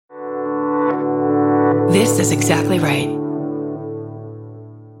This is exactly right.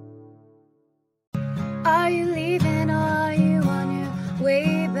 Are you leaving or are you on your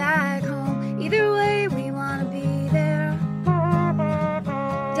way back home? Either way, we want to be there.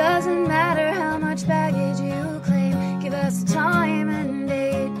 Doesn't matter how much baggage you claim. Give us a time and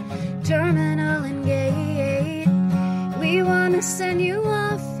date, terminal and gate. We want to send you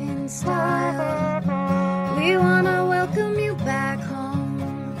off in style. We want to welcome you back home.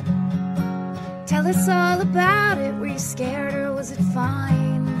 Tell us all about it. Were you scared or was it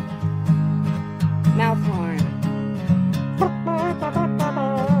fine? Mouth horn.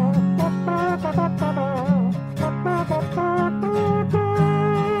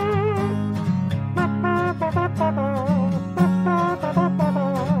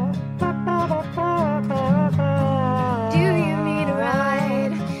 Do you need a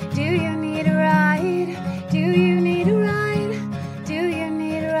ride? Do you need a ride? Do you need a ride? Do you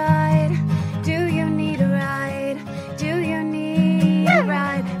need a ride? Do you need a ride? Do you need a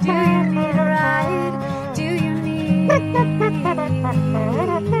ride? Do you need a ride? Do you need a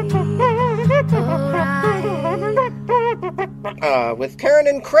ride? With Karen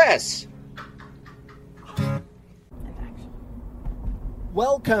and Chris.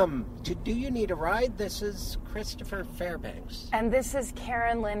 Welcome to Do You Need a Ride? This is Christopher Fairbanks. And this is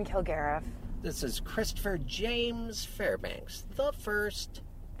Karen Lynn Kilgariff. This is Christopher James Fairbanks, the first.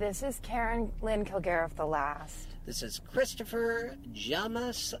 This is Karen Lynn Kilgariff, the last. This is Christopher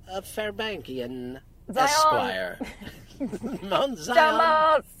Jamas of Fairbankian, Zion. Esquire. Mount Zion.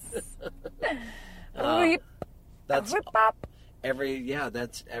 Jamas! That's Whip up.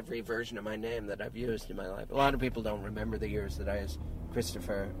 that's every version of my name that I've used in my life. A lot of people don't remember the years that I was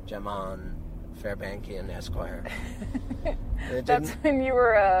Christopher Jaman Fairbankian Esquire. That's when you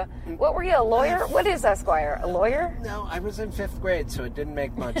were what were you, a lawyer? What is Esquire? A lawyer? No, I was in 5th grade, so it didn't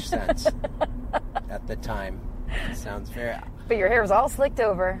make much sense at the time. It sounds fair. But your hair was all slicked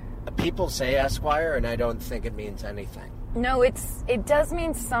over. People say Esquire, and I don't think it means anything. No, it does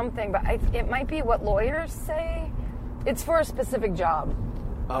mean something, but it might be what lawyers say. It's for a specific job.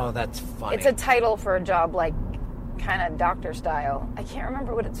 Oh, that's funny. It's a title for a job, like kind of doctor style. I can't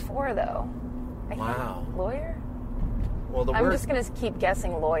remember what it's for though. Wow. Lawyer? Well, I'm just going to keep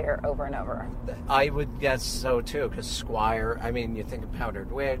guessing lawyer over and over. I would guess so too, because squire. I mean, you think of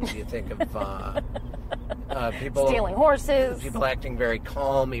powdered wigs. You think of people stealing horses. People acting very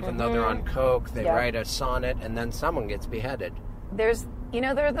calm, even though they're on coke. They write a sonnet, and then someone gets beheaded. There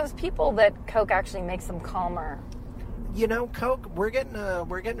are those people that coke actually makes them calmer. You know, coke. We're getting a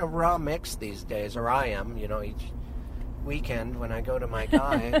raw mix these days, or I am. You know, each weekend when I go to my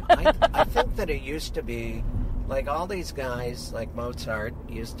guy, I think that it used to be like all these guys, like Mozart,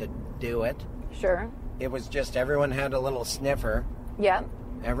 used to do it. Sure. It was just everyone had a little sniffer. Yeah.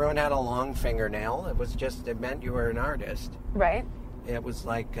 Everyone had a long fingernail. It meant you were an artist. Right. It was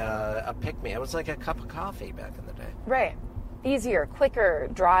like a pick-me. It was like a cup of coffee back in the day. Right. Easier, quicker,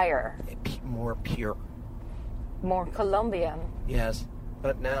 drier. More pure. More Colombian. Yes.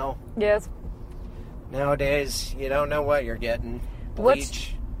 But now... Yes. Nowadays, you don't know what you're getting.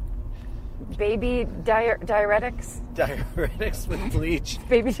 Bleach. Baby diuretics? Diuretics with bleach.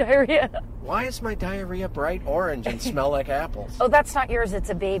 Baby diarrhea. Why is my diarrhea bright orange and smell like apples? Oh, that's not yours. It's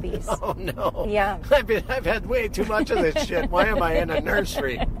a baby's. Oh, no. Yeah. I've had way too much of this shit. Why am I in a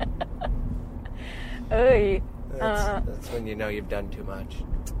nursery? Oy. That's when you know you've done too much.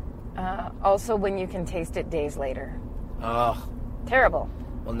 Also when you can taste it days later. Oh. Terrible.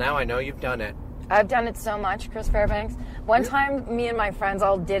 Well, now I know you've done it. I've done it so much, Chris Fairbanks. One time, me and my friends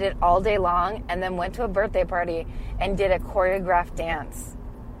all did it all day long and then went to a birthday party and did a choreographed dance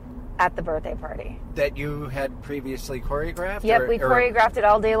at the birthday party. That you had previously choreographed? Yep, we choreographed it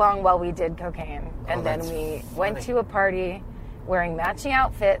all day long while we did cocaine. And then we went to a party wearing matching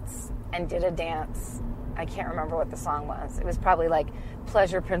outfits and did a dance. I can't remember what the song was. It was probably like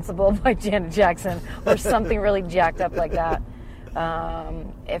Pleasure Principle by Janet Jackson or something really jacked up like that.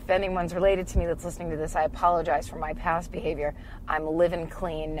 If anyone's related to me that's listening to this, I apologize for my past behavior. I'm living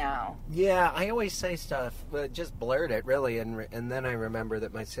clean now. Yeah, I always say stuff, but just blurt it, really, and then I remember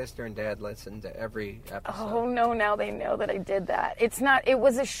that my sister and dad listened to every episode. Oh, no, now they know that I did that. It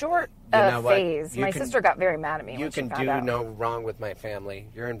was a short phase. My sister got very mad at me when she found out. You can do no wrong with my family.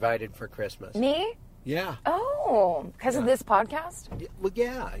 You're invited for Christmas. Me? Yeah. Oh, because of this podcast? Well,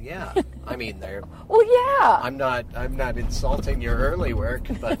 yeah. I mean, they're... Well, yeah. I'm not insulting your early work,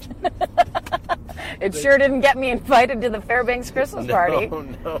 but... It sure didn't get me invited to the Fairbanks Christmas party.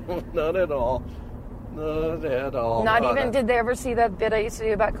 No, not at all. Not at all. Not even, did they ever see that bit I used to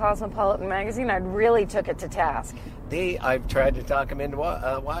do about Cosmopolitan magazine? I really took it to task. I've tried to talk him into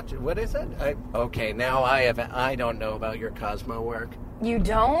watch. What is it? Okay, now I don't know about your Cosmo work. You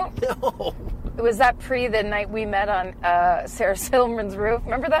don't? No. Was that pre the night we met on Sarah Silverman's roof?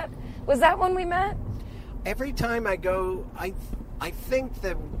 Remember that? Was that when we met? Every time I go, I think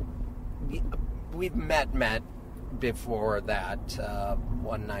that we've met before that.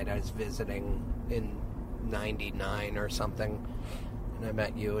 One night I was visiting in '99 or something, and I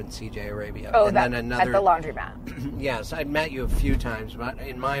met you and CJ Arabia. Oh, and then another, at the laundromat. Yes, I'd met you a few times, but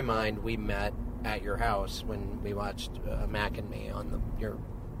in my mind, we met at your house when we watched Mac and Me on your.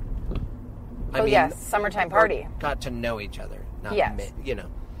 Yes, summertime party. Got to know each other. Not yes.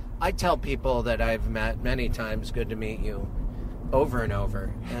 I tell people that I've met many times, good to meet you, over and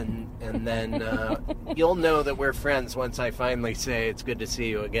over, and then you'll know that we're friends once I finally say it's good to see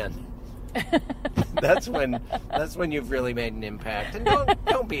you again. That's when you've really made an impact. And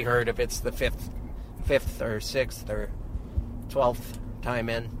don't be hurt if it's the fifth or sixth or 12th time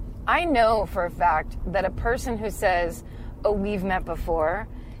in. I know for a fact that a person who says, "Oh, we've met before,"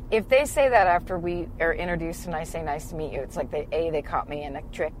 if they say that after we are introduced and I say nice to meet you, it's like they caught me in a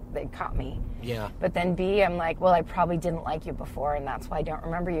trick. They caught me. Yeah. But then B, I'm like, well, I probably didn't like you before, and that's why I don't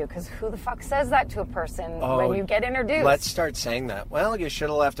remember you. Because who the fuck says that to a person when you get introduced? Let's start saying that. Well, you should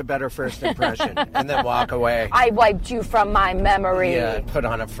have left a better first impression, and then walk away. I wiped you from my memory. Yeah, put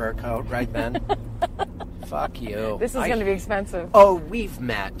on a fur coat right then. Fuck you. This is going to be expensive. Oh, we've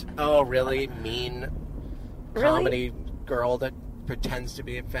met. Oh, really? Mean comedy girl that pretends to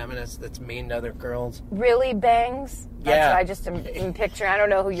be a feminist that's mean to other girls. Really, bangs? That's Yeah. what I just am picturing. I don't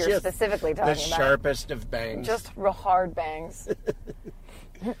know who you're specifically talking the about. The sharpest of bangs. Just real hard bangs.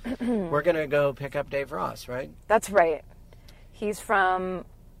 We're going to go pick up Dave Ross, right? That's right. He's from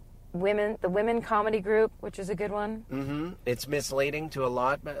the Women Comedy Group, which is a good one. Mm-hmm. It's misleading to a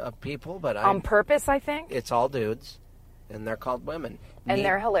lot of people, but on purpose, I think. It's all dudes, and they're called women. And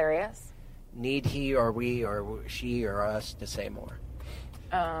they're hilarious. Need he or we or she or us to say more?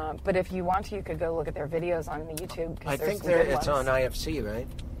 But if you want to, you could go look at their videos on the YouTube. I think it's on IFC, right?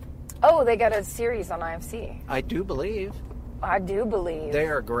 Oh, they got a series on IFC. I do believe. They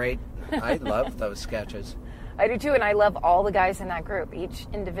are great. I love those sketches. I do too, and I love all the guys in that group, each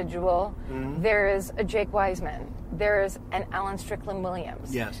individual. Mm-hmm. There is a Jake Wiseman. There is an Alan Strickland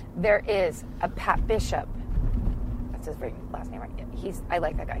Williams. Yes. There is a Pat Bishop. That's his last name, right? I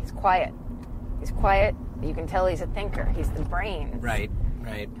like that guy. He's quiet. You can tell he's a thinker. He's the brains. Right.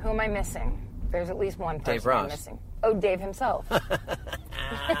 Who am I missing? There's at least one person Dave Ross. I'm missing. Oh, Dave himself.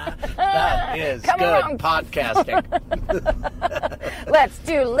 That is Come good along. podcasting. Let's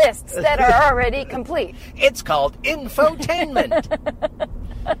do lists that are already complete. It's called infotainment.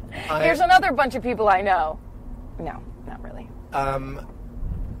 Here's another bunch of people I know. No, not really.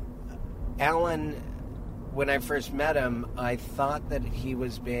 Alan, when I first met him, I thought that he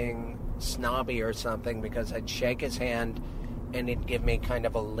was being snobby or something because I'd shake his hand and he'd give me kind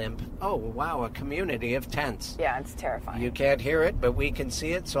of a limp. Oh, wow, a community of tents. Yeah, it's terrifying. You can't hear it, but we can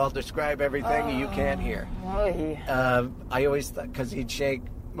see it, so I'll describe everything you can't hear. I always thought, because he'd shake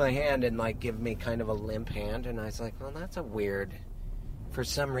my hand and like give me kind of a limp hand, and I was like, well, that's a weird. For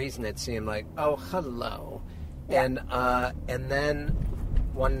some reason, it seemed like, oh, hello. Yeah. And then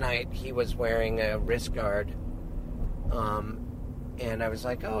one night he was wearing a wrist guard, and I was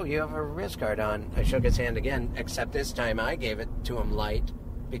like, oh, you have a wrist guard on. I shook his hand again, except this time I gave it to him light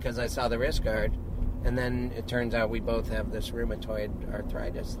because I saw the wrist guard. And then it turns out we both have this rheumatoid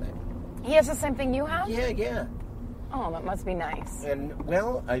arthritis thing. He has the same thing you have? Yeah. Oh, that must be nice. And,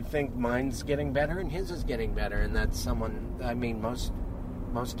 well, I think mine's getting better and his is getting better. And that's most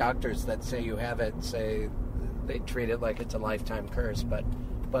doctors that say you have it say they treat it like it's a lifetime curse. But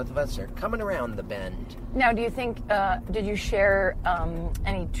both of us are coming around the bend. Now, do you think, did you share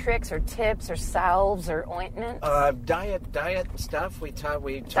any tricks or tips or salves or ointments? Diet stuff. We talked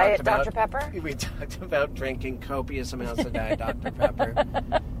Diet about Dr. Pepper? We talked about drinking copious amounts of Diet Dr. Pepper.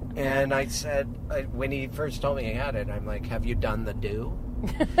 And I said, when he first told me he had it, I'm like, have you done the do?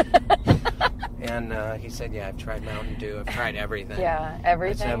 And he said, yeah, I've tried Mountain Dew. I've tried everything. Yeah,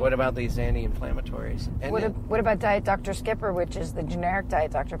 everything. I said, what about these anti-inflammatories? And what about Diet Dr. Skipper, which is the generic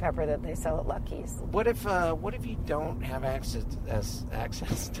Diet Dr. Pepper that they sell at Lucky's? What if you don't have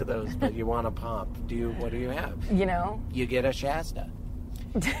access to those, but you want to pop? What do you have? You know? You get a Shasta.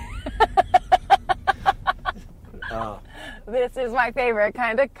 This is my favorite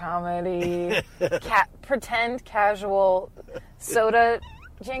kind of comedy. Pretend casual soda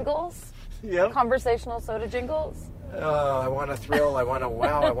jingles. Yep. Conversational soda jingles. I want a thrill. I want a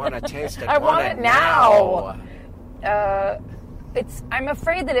wow. I want to taste it. I want it now. I'm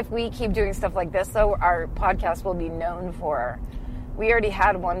afraid that if we keep doing stuff like this, though, our podcast will be known for. We already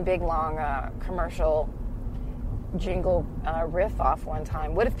had one big long commercial jingle riff off one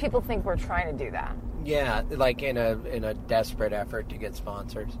time. What if people think we're trying to do that? Yeah, like in a desperate effort to get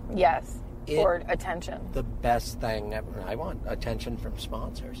sponsors. Yes, or attention. The best thing ever. I want attention from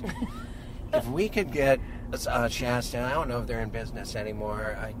sponsors. If we could get Shasta, I don't know if they're in business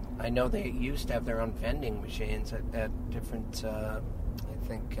anymore. I know they used to have their own vending machines at different. I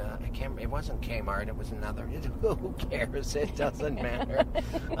think I can't. It wasn't Kmart. It was another. Who cares? It doesn't matter.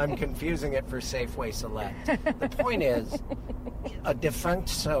 I'm confusing it for Safeway Select. The point is, a defunct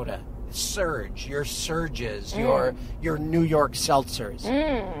soda, Surge, your Surges, your New York seltzers.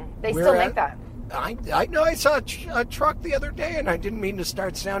 They still make that. I know. I saw a truck the other day, and I didn't mean to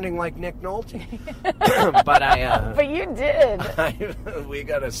start sounding like Nick Nolte, but But you did. We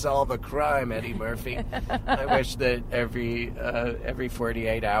got to solve a crime, Eddie Murphy. I wish that every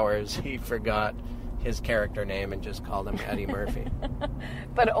 48 hours he forgot his character name and just called him Eddie Murphy.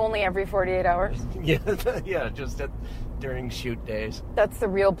 But only every 48 hours? Yeah, just during shoot days. That's the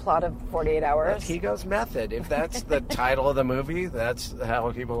real plot of 48 Hours. That's Higo's method. If that's the title of the movie, that's how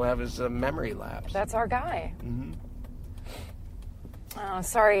he will have his memory lapse. That's our guy. Mm-hmm. Oh,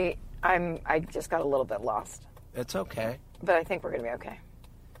 sorry, I just got a little bit lost. It's okay. But I think we're going to be okay.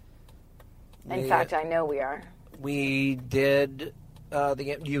 In fact, I know we are. We did...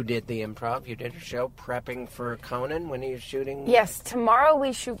 you did the improv. You did a show prepping for Conan when he was shooting. Yes, tomorrow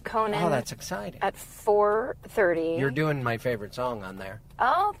we shoot Conan. Oh, that's exciting. At 4:30. You're doing my favorite song on there.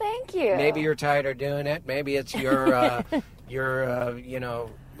 Oh, thank you. Maybe you're tired of doing it. Maybe it's your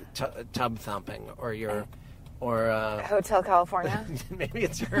tub thumping or Hotel California. Maybe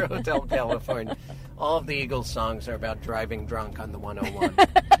it's your Hotel California. All of the Eagles songs are about driving drunk on the 101.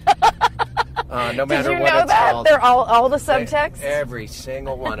 No matter what it's called. They're all the subtext? Every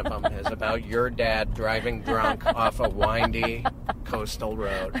single one of them is about your dad driving drunk off a windy coastal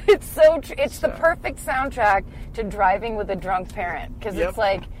road. It's it's the perfect soundtrack to driving with a drunk parent because it's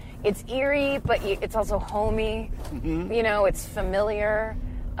like it's eerie, but it's also homey. Mm-hmm. You know, it's familiar,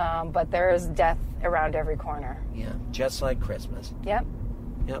 but there is death around every corner. Yeah, just like Christmas. Yep.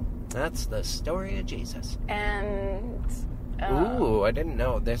 That's the story of Jesus. And. Ooh, I didn't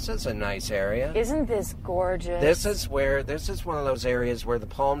know. This is a nice area. Isn't this gorgeous? This is one of those areas where the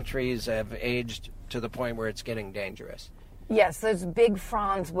palm trees have aged to the point where it's getting dangerous. Yes, those big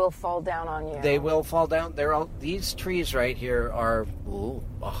fronds will fall down on you. They will fall down. These trees right here are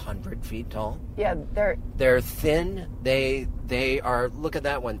 100 feet tall. Yeah, they're thin. They are. Look at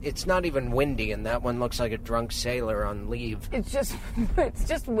that one. It's not even windy, and that one looks like a drunk sailor on leave. It's just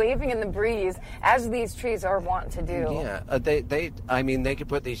waving in the breeze, as these trees are wont to do. Yeah, they could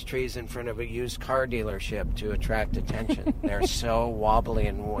put these trees in front of a used car dealership to attract attention. They're so wobbly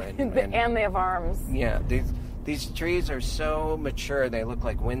and and they have arms. Yeah, these trees are so mature, they look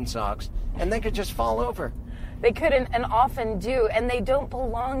like windsocks, and they could just fall over. They could and often do, and they don't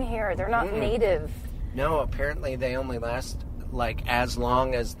belong here. They're not native. No, apparently they only last like as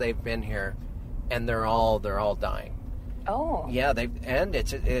long as they've been here, and they're all dying. Oh. Yeah,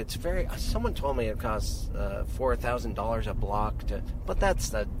 it's very. Someone told me it costs $4,000 a block but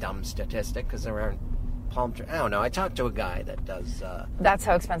that's a dumb statistic because there aren't palm trees. I don't know. I talked to a guy that does. That's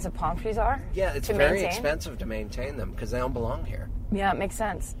how expensive palm trees are? Yeah, it's very expensive to maintain them because they don't belong here. Yeah, it makes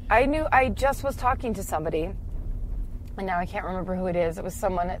sense. I just was talking to somebody, and now I can't remember who it is. It was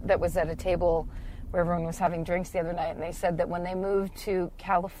someone that was at a table where everyone was having drinks the other night, and they said that when they moved to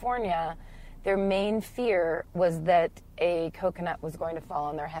California, their main fear was that a coconut was going to fall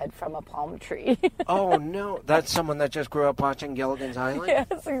on their head from a palm tree. Oh, no. That's someone that just grew up watching Gilligan's Island? Yes,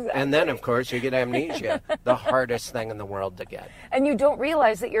 exactly. And then, of course, you get amnesia, the hardest thing in the world to get. And you don't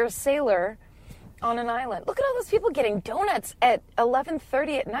realize that you're a sailor on an island. Look at all those people getting donuts at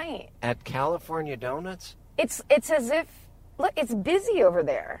 11:30 at night. At California Donuts? It's as if, look, it's busy over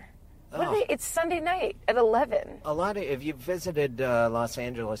there. It's Sunday night at 11. If you've visited Los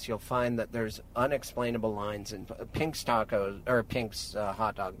Angeles, you'll find that there's unexplainable lines in Pink's Tacos, or Pink's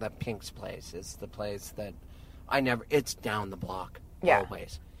Hot Dog. That Pink's place is the place that it's down the block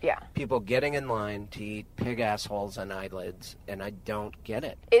always. Yeah. People getting in line to eat pig assholes and eyelids, and I don't get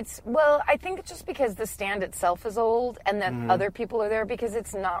it. I think it's just because the stand itself is old and that other people are there because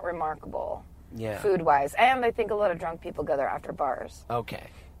it's not remarkable food-wise. And I think a lot of drunk people go there after bars. Okay.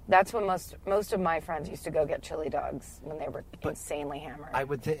 That's when most of my friends used to go get chili dogs when they were insanely hammered. I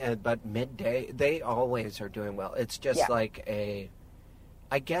would think, but midday, they always are doing well. It's just like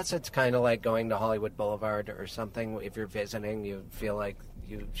I guess it's kind of like going to Hollywood Boulevard or something. If you're visiting, you feel like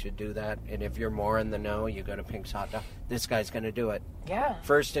you should do that. And if you're more in the know, you go to Pink's Hot Dog. This guy's going to do it. Yeah.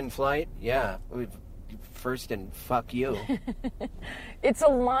 First in flight? Yeah. First in fuck you. It's a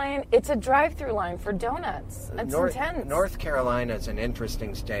line. It's a drive-through line for donuts. It's intense. North Carolina is an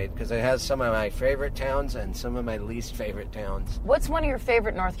interesting state because it has some of my favorite towns and some of my least favorite towns. What's one of your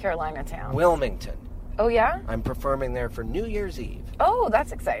favorite North Carolina towns? Wilmington. Oh, yeah? I'm performing there for New Year's Eve. Oh,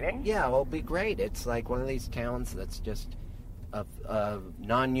 that's exciting. Yeah, well, it'll be great. It's like one of these towns that's just a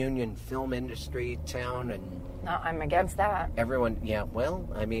non-union film industry town, and No, I'm against that. everyone. Yeah, well,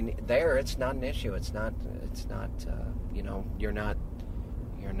 I mean, there it's not an issue. It's not. You know, you're not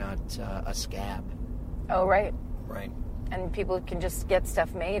a scab, Oh, right. right? And people can just get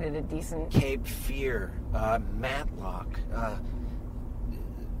stuff made at a decent... Cape Fear, Matlock,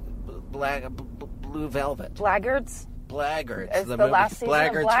 Blue Velvet. Blackguards? Blackguards. It's the movie last season of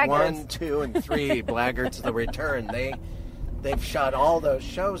Blackguards Blackguards. 1, 2, and 3. Blackguards: The Return. They've shot all those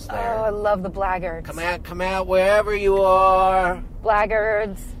shows Oh, I there. love the Blackguards. Come out wherever you are.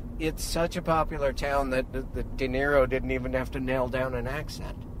 Blackguards. It's such a popular town that De Niro didn't even have to nail down an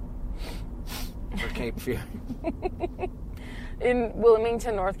accent for Cape Fear. In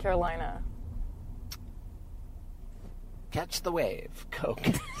Wilmington, North Carolina. Catch the wave, Coke.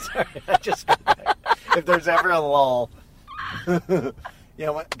 Sorry, I just if there's ever a lull.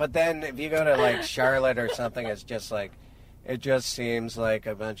 Yeah, but then if you go to like Charlotte or something, it's just like it just seems like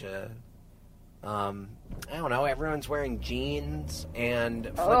a bunch of I don't know. Everyone's wearing jeans and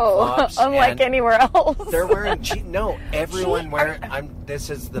flip flops. Unlike and anywhere else. they're wearing jeans. No, everyone wearing. This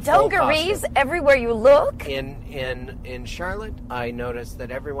is the full dungarees costume. everywhere you look. In Charlotte, I noticed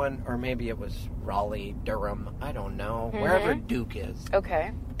that everyone, or maybe it was Raleigh, Durham, I don't know, wherever Duke is,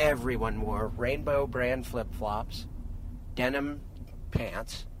 Okay. everyone wore rainbow brand flip-flops, denim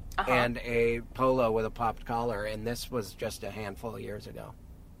pants, and a polo with a popped collar, and this was just a handful of years ago.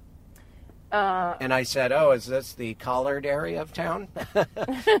 And I said, "Oh, is this the collared area of town?"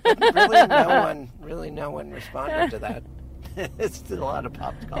 really, no one responded to that. It's still a lot of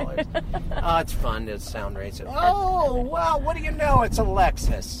popped collars. Oh, it's fun to sound racist. Oh, wow! What do you know? It's a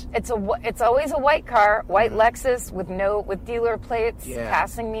Lexus. It's always a white car, white Lexus with dealer plates, Yeah.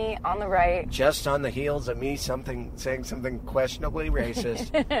 passing me on the right. Just on the heels of me saying something questionably racist,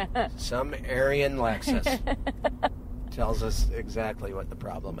 some Aryan Lexus tells us exactly what the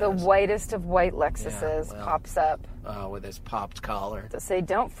problem The is. whitest of white Lexuses Yeah, well. pops up With his popped collar. to say,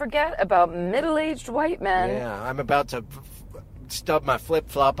 "Don't forget about middle-aged white men." Yeah, I'm about to stub my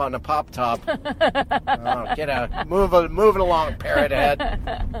flip-flop on a pop top. Oh, get out. Move it along, parrot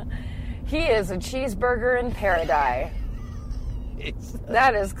head. He is a cheeseburger in paradise.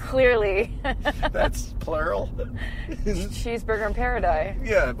 That is clearly That's plural. cheeseburger in paradise.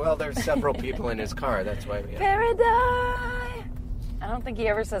 Yeah, well, there's several people in his car. That's why we have... Paradise. I don't think he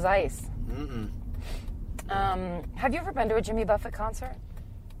ever says ice. Mm-mm. Have you ever been to a Jimmy Buffett concert?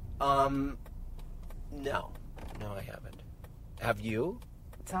 No, I haven't. Have you?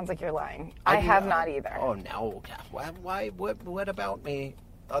 It sounds like you're lying. I have not either. Oh no! Why? What about me?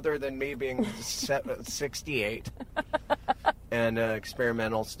 Other than me being 68 and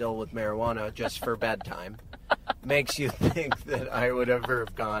experimental still with marijuana just for bedtime, makes you think that I would ever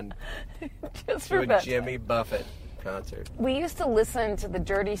have gone Just to for a bedtime. Jimmy Buffett concert? We used to listen to the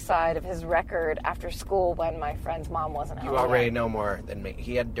dirty side of his record after school when my friend's mom wasn't home. You already yet. know more than me.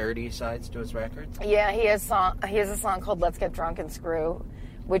 He had dirty sides to his records. Yeah, he has a song called "Let's Get Drunk and Screw,"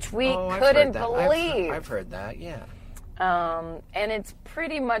 which we I've couldn't heard that. believe. I've heard that. Yeah. And it's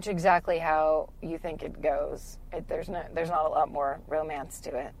pretty much exactly how you think it goes. There's not a lot more romance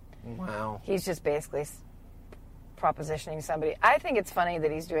to it. Wow. He's just basically propositioning somebody. I think it's funny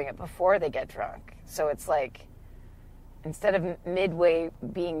that he's doing it before they get drunk. So it's like, instead of midway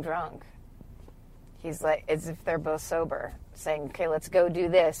being drunk, he's like, as if they're both sober, saying, "Okay, let's go do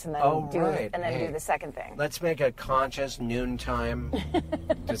this," and then Hey, do the second thing. Let's make a conscious noontime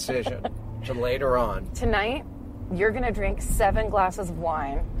decision to later on. Tonight, you're gonna drink 7 glasses of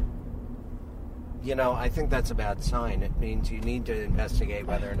wine. You know, I think that's a bad sign. It means you need to investigate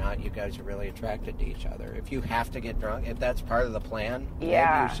whether or not you guys are really attracted to each other. If you have to get drunk, if that's part of the plan,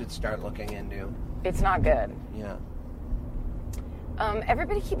 Yeah. maybe you should start looking into. It's not good. Yeah.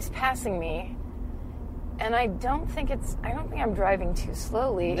 Everybody keeps passing me, and I don't think I'm driving too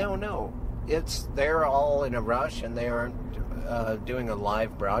slowly. No. They're all in a rush and they aren't doing a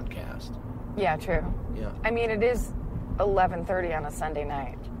live broadcast. Yeah, true. Yeah. I mean, it is 11:30 on a Sunday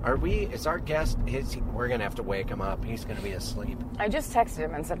night. Is our guest, we're going to have to wake him up. He's going to be asleep. I just texted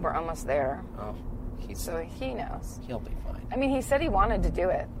him and said we're almost there. Oh, So he knows. He'll be fine. I mean, he said he wanted to do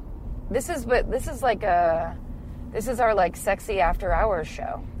it. This is our like sexy after hours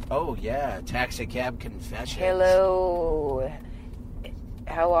show. Oh yeah, Taxi Cab Confessions. Hello.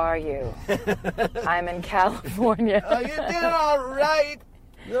 How are you? I'm in California. Oh, you did all right.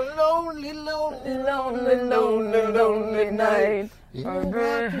 The lonely, lonely, lonely, lonely, lonely night.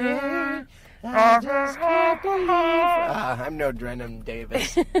 I just can't believe. I'm no Drenham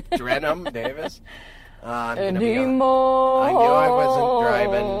Davis. Drenham Davis? I'm gonna be Anymore. I knew I wasn't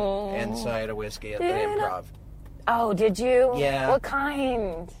driving inside a whiskey at the Improv. Oh, did you? Yeah. What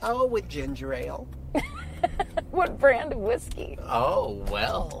kind? Oh, with ginger ale. What brand of whiskey? Oh,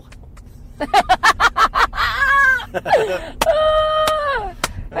 well.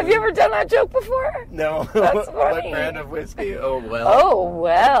 Have you ever done that joke before? No. That's What funny. brand of whiskey? Oh, well. Oh,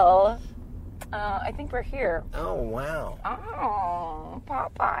 well. I think we're here. Oh, wow. Oh,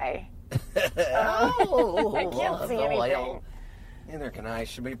 Popeye. Oh, I can't see anything. well. Neither can I.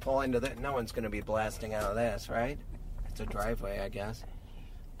 Should we pull into that? No one's going to be blasting out of this, right? It's a driveway, I guess.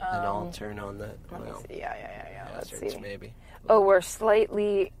 And I'll turn on the Let me see. Yeah. Let's hazards, see. maybe. Oh, we're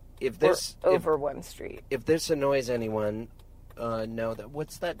slightly We're over one street. If this annoys anyone, know that.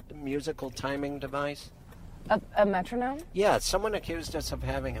 What's that musical timing device? A metronome? Yeah, someone accused us of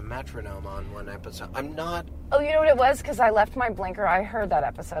having a metronome on one episode. I'm not. Oh, you know what it was? Because I left my blinker. I heard that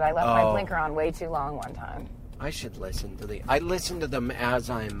episode. I left my Oh. blinker on way too long one time. I should listen to I listen to them as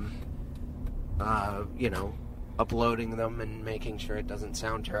I'm, uploading them and making sure it doesn't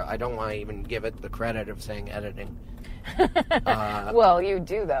sound terrible. I don't want to even give it the credit of saying editing. Well, you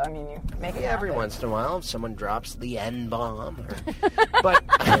do, though. I mean, you make it Every happen. once in a while, if someone drops the N-bomb. But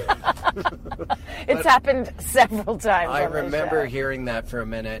It's happened several times. I on this remember show. hearing that for a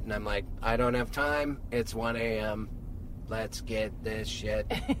minute, and I'm like, I don't have time. It's 1 a.m. Let's get this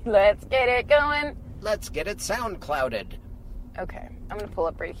shit. Let's get it going. Let's get it sound clouded. Okay, I'm going to pull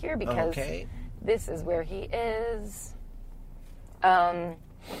up right here because Okay. this is where he is.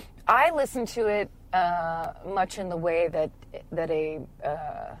 I listen to it much in the way that a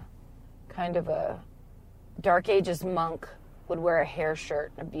kind of a Dark Ages monk would wear a hair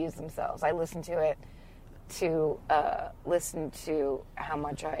shirt and abuse themselves. I listen to it to listen to how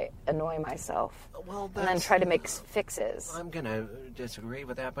much I annoy myself, Well, and then try to make fixes. I'm going to disagree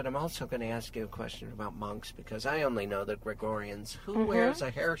with that, but I'm also going to ask you a question about monks because I only know the Gregorians. Who wears a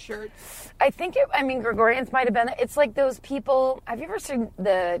hair shirt? I think Gregorians might have been. It's like those people. Have you ever seen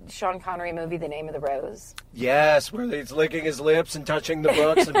the Sean Connery movie, The Name of the Rose? Yes, where he's licking his lips and touching the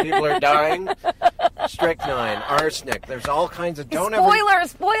books and people are dying. Strychnine, arsenic. There's all kinds of...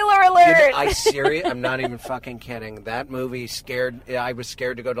 Spoiler alert! I'm not even fucking kidding. That movie I was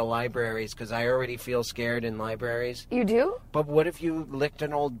scared to go to libraries because I already feel scared in libraries. You do? But what if you licked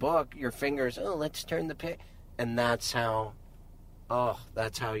an old book, your fingers, let's turn the page, and that's how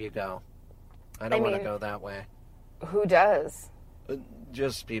you go. I don't want to go that way. Who does?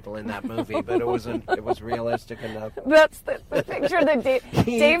 Just people in that movie, but it was realistic enough. That's the picture that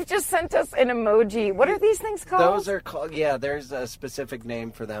Dave just sent us an emoji. What are these things called? Those are called, there's a specific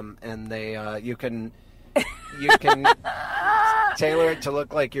name for them, and they, you can tailor it to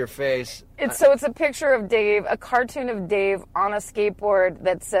look like your face. It's a picture of Dave, a cartoon of Dave on a skateboard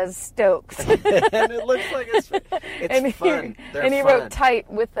that says Stokes. And it looks like it's fun. They're he fun. wrote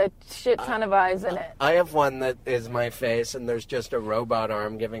tight with a shit ton of eyes in it. I have one that is my face, and there's just a robot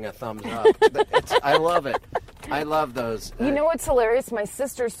arm giving a thumbs up. I love it. I love those. You know what's hilarious? My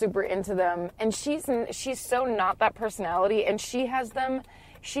sister's super into them, and she's so not that personality, and she has them.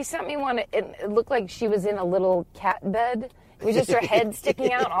 She sent me one. It looked like she was in a little cat bed. It was just her head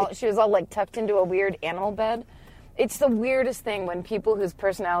sticking out. She was all like tucked into a weird animal bed. It's the weirdest thing when people whose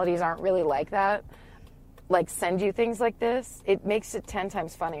personalities aren't really like that, like send you things like this. It makes it 10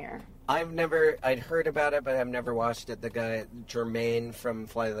 times funnier. I'd heard about it, but I've never watched it. The guy, Jermaine from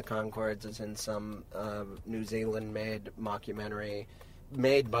Flight of the Conchords, is in some New Zealand-made mockumentary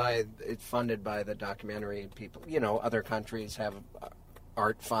funded by the documentary people. You know, other countries have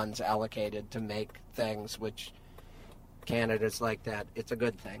art funds allocated to make things, which Canada's like that. It's a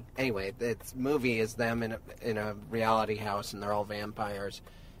good thing. Anyway, the movie is them in a reality house, and they're all vampires.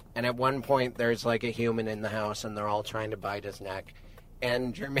 And at one point, there's like a human in the house, and they're all trying to bite his neck.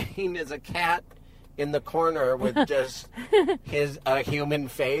 And Jermaine is a cat in the corner with just a human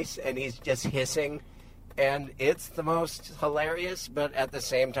face, and he's just hissing. And it's the most hilarious, but at the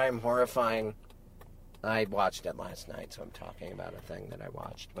same time horrifying. I watched it last night, so I'm talking about a thing that I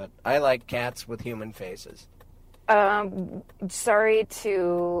watched. But I like cats with human faces. Sorry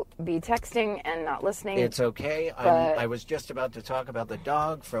to be texting and not listening. It's okay. But... I was just about to talk about the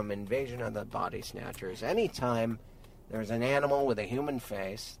dog from Invasion of the Body Snatchers. Anytime there's an animal with a human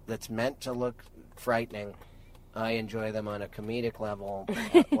face that's meant to look frightening, I enjoy them on a comedic level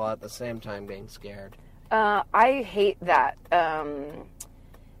while at the same time being scared. I hate that.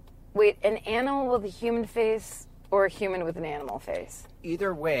 Wait, an animal with a human face or a human with an animal face?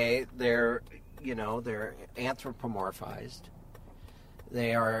 Either way, they're anthropomorphized.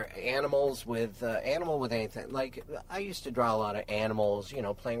 They are animals with anything. Like, I used to draw a lot of animals,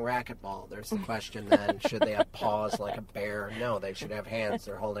 playing racquetball. There's the question then, should they have paws like a bear? No, they should have hands.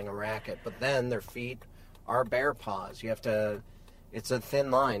 They're holding a racket. But then their feet are bear paws. You have to, it's a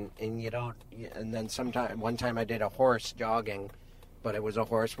thin line, and and then one time I did a horse jogging, but it was a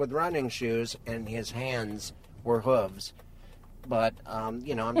horse with running shoes, and his hands were hooves. But, I'm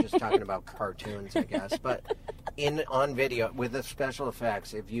just talking about cartoons, I guess. But on video, with the special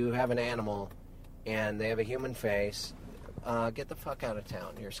effects, if you have an animal and they have a human face, get the fuck out of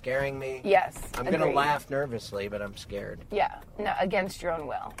town. You're scaring me. Yes. I'm going to laugh nervously, but I'm scared. Yeah. No, against your own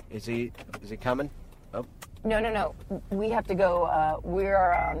will. Is he coming? Oh. No. We have to go, we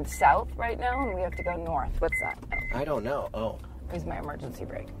are on south right now, and we have to go north. What's that? Oh. I don't know. Oh. Here's my emergency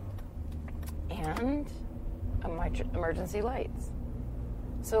brake. And... my emergency lights.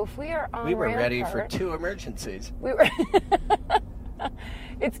 So if we are on we were Rampart, ready for 2 emergencies. We were.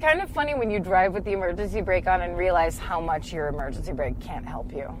 It's kind of funny when you drive with the emergency brake on and realize how much your emergency brake can't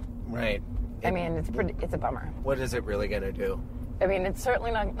help you. Right. I mean, it's a bummer. What is it really going to do? I mean, it's certainly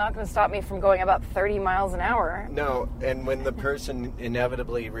not going to stop me from going about 30 miles an hour. No, and when the person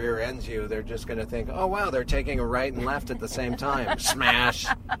inevitably rear ends you, they're just going to think, oh, wow, they're taking a right and left at the same time. Smash.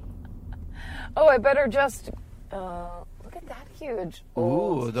 Oh, I better just... look at that huge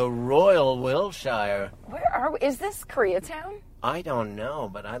old... Ooh, the Royal Wilshire. Where are we? Is this Koreatown? I don't know,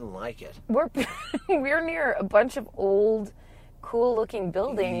 but I like it. We're near a bunch of old, cool-looking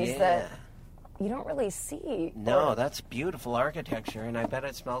buildings that you don't really see. No, that's beautiful architecture, and I bet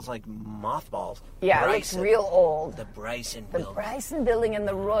it smells like mothballs. Yeah, it looks real old. The Bryson Building. The Bryson Building and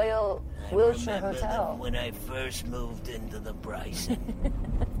the Royal Wilshire Hotel. When I first moved into the Bryson,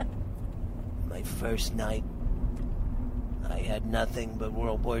 my first night, I had nothing but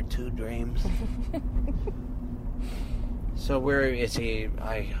World War II dreams. So where is he?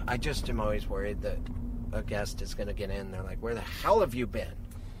 I just am always worried that a guest is going to get in. They're like, where the hell have you been?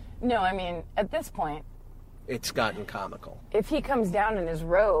 No, I mean, at this point... It's gotten comical. If he comes down in his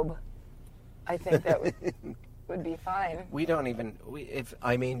robe, I think that would be fine. We don't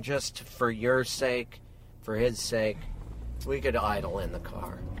even... just for your sake, for his sake, we could idle in the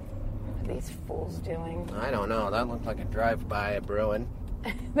car. What are these fools doing? I don't know. That looked like a drive-by at Bruin.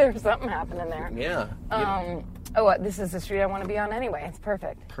 There's something happening there. Yeah. This is the street I want to be on anyway. It's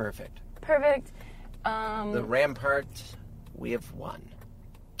perfect. Perfect. The Rampart, we have won.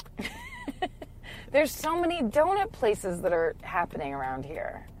 There's so many donut places that are happening around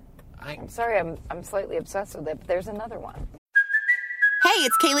here. I'm sorry, I'm slightly obsessed with it, but there's another one. Hey,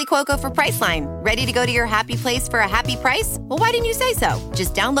 it's Kaylee Cuoco for Priceline. Ready to go to your happy place for a happy price? Well, why didn't you say so?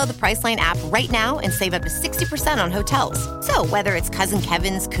 Just download the Priceline app right now and save up to 60% on hotels. So whether it's Cousin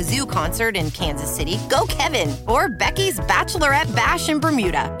Kevin's Kazoo Concert in Kansas City, go Kevin, or Becky's Bachelorette Bash in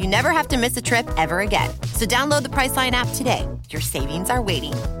Bermuda, you never have to miss a trip ever again. So download the Priceline app today. Your savings are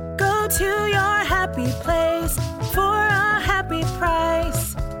waiting. Go to your happy place for a happy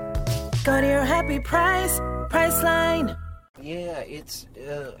price. Go to your happy price, Priceline. Yeah, it's,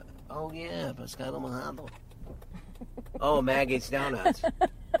 Pescado Mojado. Oh, Maggie's Donuts.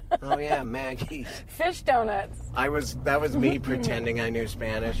 Oh, yeah, Maggie's. Fish donuts. That was me pretending I knew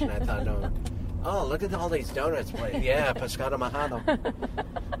Spanish, and I thought, no. Oh, look at all these donuts. Yeah, Pescado Mojado.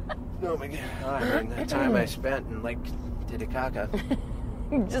 Oh, my God. The time I spent in Lake Titicaca.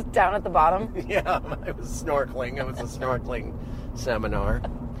 Just down at the bottom? Yeah, I was snorkeling. It was a snorkeling seminar.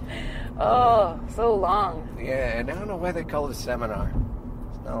 Oh, so long. Yeah, and I don't know why they call it a seminar.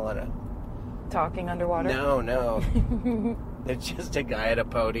 It's not a lot of... Talking underwater? No. It's just a guy at a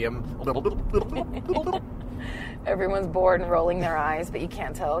podium. Everyone's bored and rolling their eyes, but you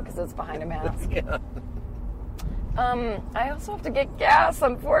can't tell because it's behind a mask. Yeah. I also have to get gas,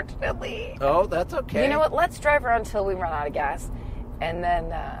 unfortunately. Oh, that's okay. You know what? Let's drive around until we run out of gas. And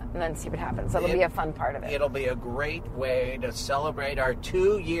then see what happens. That'll be a fun part of it. It'll be a great way to celebrate our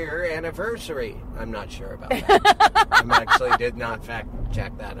 2-year anniversary. I'm not sure about that. I actually did not fact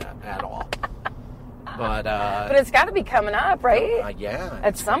check that at all. But it's got to be coming up, right? Yeah.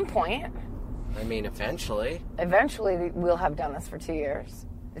 At some point. I mean, eventually. Eventually, we'll have done this for 2 years.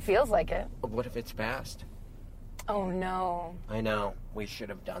 It feels like it. What if it's past? Oh, no. I know. We should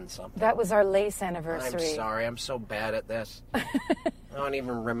have done something. That was our lace I'm anniversary. sorry. I'm so bad at this. I don't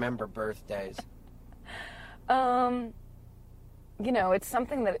even remember birthdays. You know, it's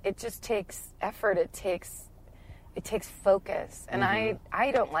something that it just takes effort. It takes focus. And I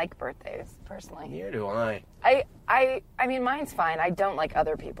don't like birthdays, personally. Neither do I. I mean, mine's fine. I don't like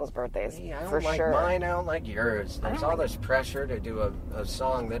other people's birthdays, Yeah, I don't for like sure. mine. I don't like yours. There's all this pressure to do a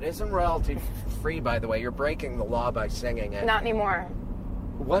song that isn't royalty free, by the way. You're breaking the law by singing it. Not anymore.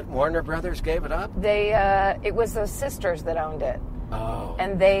 What? Warner Brothers gave it up? It was those sisters that owned it. Oh.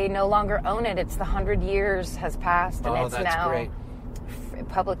 And they no longer own it. It's the 100 years has passed, and it's that's now great.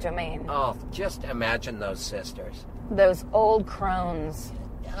 Public domain. Oh, just imagine those sisters. Those old crones.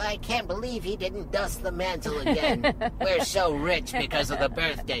 I can't believe he didn't dust the mantle again. We're so rich because of the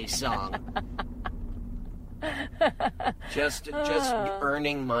birthday song. Just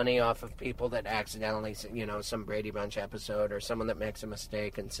earning money off of people that accidentally, some Brady Bunch episode or someone that makes a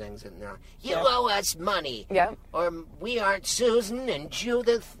mistake and sings it now. You owe us money. Yep. Or we aren't Susan and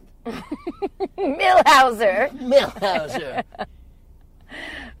Judith Milhauser. Milhauser.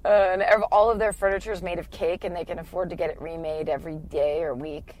 And all of their furniture is made of cake, and they can afford to get it remade every day or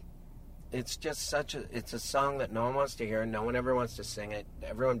week. It's just it's a song that no one wants to hear. No one ever wants to sing it.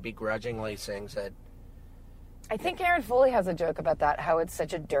 Everyone begrudgingly sings it. I think Aaron Foley has a joke about that, how it's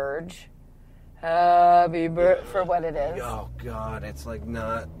such a dirge. For what it is. Oh, God, it's like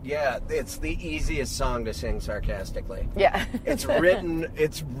not... Yeah, it's the easiest song to sing sarcastically. Yeah. It's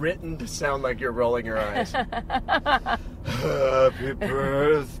written to sound like you're rolling your eyes. Happy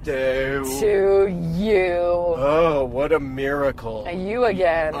birthday. To you. Oh, what a miracle. You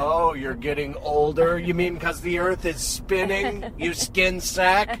again. Oh, you're getting older? You mean because the earth is spinning, you skin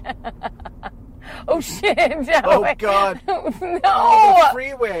sack? Oh, shit. No. Oh, God. No. Oh, the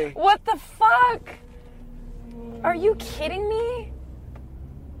freeway. What the fuck? Are you kidding me?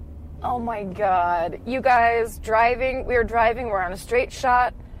 Oh, my God. You guys, we're on a straight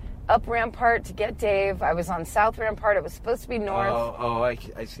shot up Rampart to get Dave. I was on South Rampart. It was supposed to be north.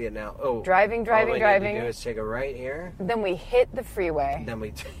 I see it now. Oh, Driving. All we need to do is take a right here. Then we hit the freeway. Then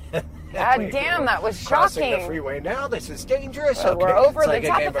we... God damn, that was Crossing shocking. the freeway now. This is dangerous. Oh, okay. we're over it's the like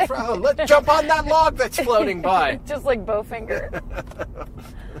top a game of it. Thrones. Let's jump on that log that's floating by. Just like Bowfinger.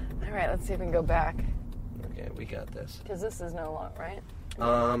 All right, let's see if we can go back. Okay, we got this. Because this is no longer, right?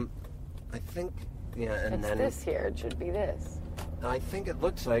 I think, yeah, and It's then this here. It should be this. I think it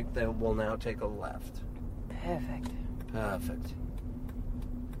looks like that we'll now take a left. Perfect.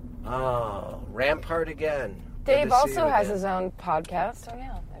 Oh, Rampart again. Good Dave to see also you has again. his own podcast. Oh,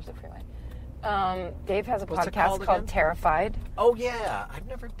 yeah, there's the freeway. Dave has a What's it podcast called called again? Terrified. Oh, yeah. I've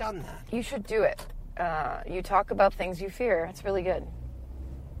never done that. You should do it. You talk about things you fear. It's really good.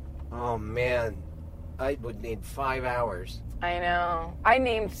 Oh, man. I would need 5 hours. I know. I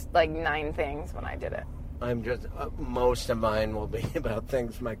named like 9 things when I did it. I'm just, most of mine will be about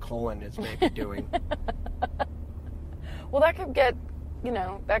things my colon is maybe doing. Well, that could get,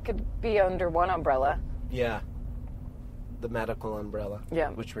 that could be under one umbrella. Yeah. The medical umbrella. Yeah.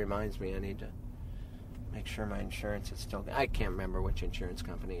 Which reminds me, I need to make sure my insurance is still... I can't remember which insurance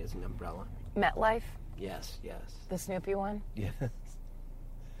company is an umbrella. MetLife, Yes. the Snoopy one. Yes.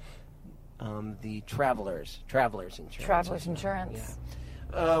 The Travelers Insurance. Travelers Insurance.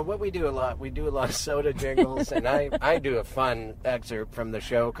 Yeah. What we do a lot of soda jingles, and I do a fun excerpt from the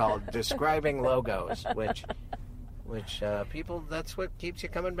show called Describing Logos, which people, that's what keeps you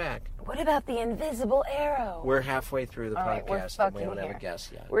coming back. What about the invisible arrow? We're halfway through the All right, we're podcast, and we fucking don't have a here.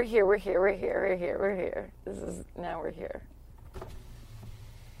 guest yet. We're here. We're here. Now we're here.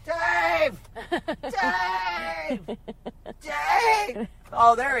 Dave! Dave! Dave!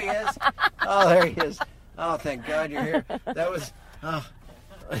 Oh, there he is. Oh, thank God you're here. That was... Oh.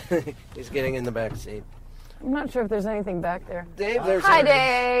 He's getting in the back seat. I'm not sure if there's anything back there. Dave, there's Hi,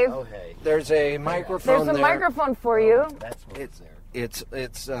 Dave. Oh, hey. There's a microphone There's a there. microphone for you. That's what's there. It's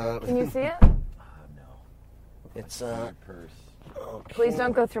Can you see it? No. it's My purse. okay. Please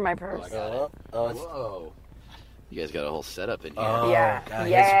don't go through my purse. Oh, it's, Whoa. You guys got a whole setup in here. Yeah. God,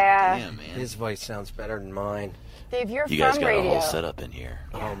 Yeah. Damn, man. His voice sounds better than mine. Dave, you're You from guys got radio. a whole setup in here.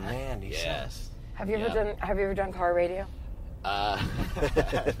 Oh man, he Yes. Have you Yeah. ever done car radio?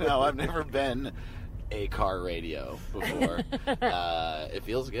 No, I've never been a car radio before. It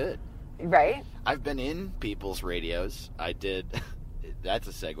feels good. Right? I've been in people's radios. I did. That's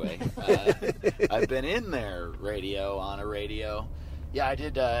a segue. I've been in their radio on a radio, Yeah, I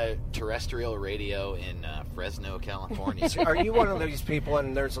did terrestrial radio in Fresno, California. Are you one of these people,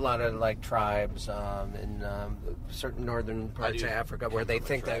 and there's a lot of like tribes in certain northern parts of Africa where they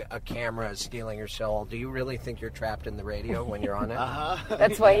think that a camera is stealing your soul? Do you really think you're trapped in the radio when you're on it?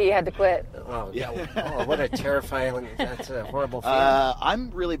 That's why he had to quit. Oh, yeah. Oh, what a terrifying, that's a horrible feeling.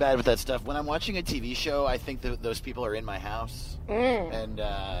 I'm really bad with that stuff. When I'm watching a TV show, I think that those people are in my house. And,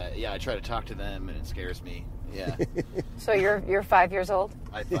 I try to talk to them, and it scares me. Yeah. So you're 5 years old?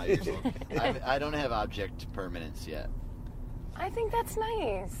 I'm 5 years old. I don't have object permanence yet. I think that's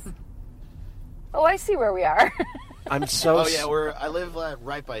nice. Oh, I see where we are. I'm so... Oh, yeah, I live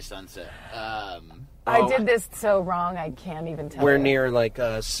right by Sunset. I did this so wrong, I can't even tell We're you. near, like,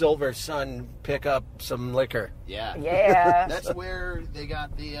 Silver Sun, pick up some liquor. Yeah. Yeah. That's where they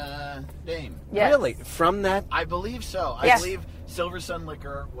got the name. Yes. Really? From that? I believe so. Yes. I believe Silver Sun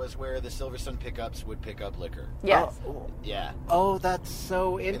Liquor was where the Silver Sun pickups would pick up liquor. Yes. Yeah. Oh, that's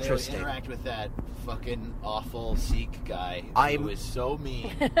so And they would interesting. interact with that fucking awful Sikh guy who is so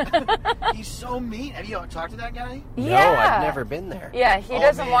mean. He's so mean. Have you talked to that guy? No, Yeah. I've never been there. Yeah, he Oh,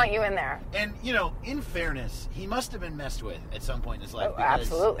 doesn't man. want you in there. And, in fairness, he must have been messed with at some point in his life. Oh, because-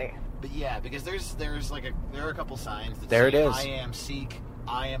 absolutely. But yeah, because there are a couple signs that There say, it is. I am Sikh,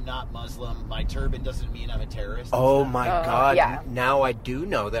 I am not Muslim, my turban doesn't mean I'm a terrorist. Oh, my God. yeah. Now I do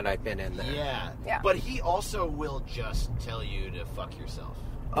know that I've been in there. Yeah. Yeah. But he also will just tell you to fuck yourself.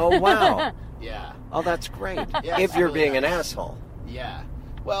 Oh, wow. Yeah. Oh, that's great. Yeah, If it's you're really being an nice. asshole. Yeah.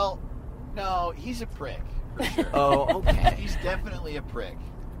 Well, no, he's a prick, for sure. Oh, okay. He's definitely a prick.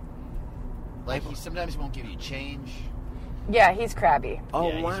 Like, he sometimes won't give you change. Yeah, he's crabby. Oh,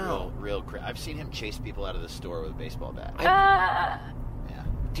 Yeah, he's wow. real crap. I've seen him chase people out of the store with a baseball bat. Ah. Yeah.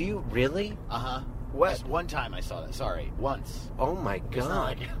 Do you really? Uh-huh. What? Just one time I saw that. Sorry. Once. Oh, my It's God.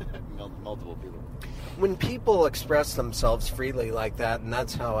 not like multiple people. When people express themselves freely like that, and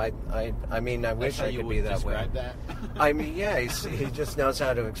that's how I mean, I wish That's how I you could would be that way. describe that. I mean, yeah, he just knows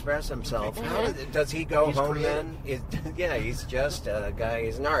how to express himself. Does he go He's home creative. then? Yeah, he's just a guy.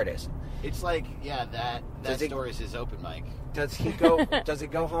 He's an artist. It's like, yeah, that Does he- store is his open mic. Does he go? Does he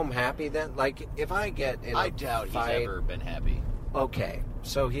go home happy then? Like, if I get in I a doubt fight, he's ever been happy. Okay,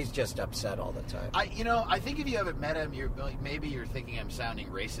 so he's just upset all the time. I think if you haven't met him, maybe you're thinking I'm sounding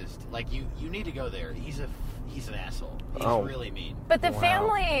racist. Like, you need to go there. He's an asshole. He's Oh. really mean. But the Wow.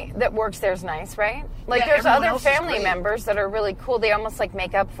 family that works there is nice, right? Like, Yeah, there's everyone other else is family great. members that are really cool. They almost, like,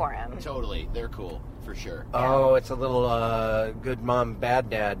 make up for him. Totally, they're cool for sure. Oh, it's a little good mom, bad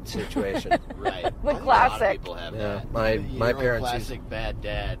dad situation. Right. I think The A lot classic. of people have Yeah, that. my Your parents classic bad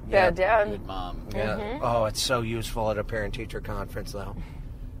dad. Bad dad. Good mom. Yeah. Oh, it's so useful at a parent-teacher conference, though.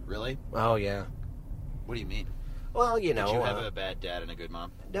 Really? Oh, yeah. What do you mean? Well, you know. Did you have a bad dad and a good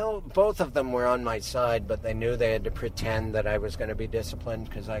mom? No, both of them were on my side, but they knew they had to pretend that I was going to be disciplined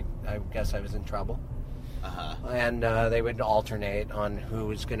because I guess I was in trouble. Uh-huh. And they would alternate on who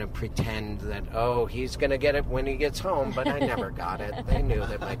was going to pretend that, oh, he's going to get it when he gets home, but I never got it. They knew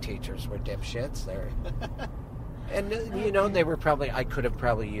that my teachers were dipshits. And, they were I could have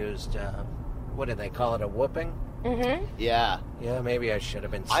probably used, what do they call it, a whooping? Yeah. Yeah, maybe I should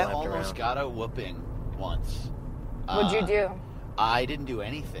have been I slapped almost around. got a whooping once. What'd you do? I didn't do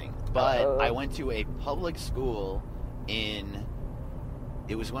anything, but Uh-oh. I went to a public school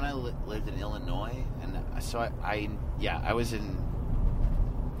it was when I lived in Illinois, and so I was in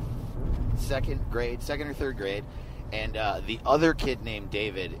second or third grade, and the other kid named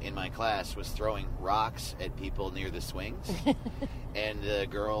David in my class was throwing rocks at people near the swings, and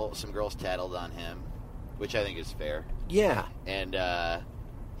some girls tattled on him, which I think is fair. Yeah. And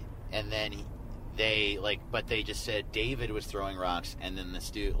then but they just said David was throwing rocks, and then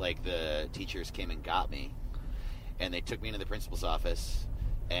the teachers came and got me, and they took me into the principal's office,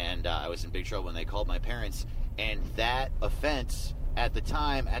 and I was in big trouble, and they called my parents, and that offense at the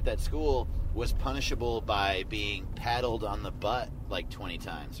time at that school was punishable by being paddled on the butt like 20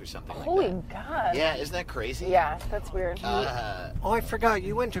 times or something Holy like that. God. Yeah, isn't that crazy? Yeah, that's weird. Oh, I forgot.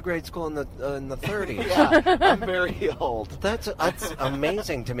 You went to grade school in the 30s. Yeah, I'm very old. That's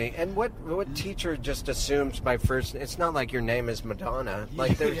amazing to me. And what teacher just assumes by first? It's not like your name is Madonna.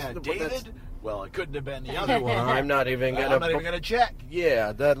 Like there's Yeah, that's- David? Well, it couldn't have been the other one. I'm not even I'm gonna. not even going to check.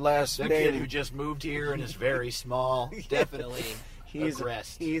 Yeah, that last That name. kid who just moved here and is very small, definitely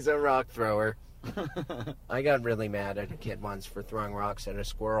aggressed. He's a rock thrower. I got really mad at a kid once for throwing rocks at a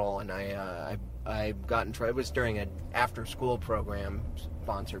squirrel, and I got in trouble. It was during an after-school program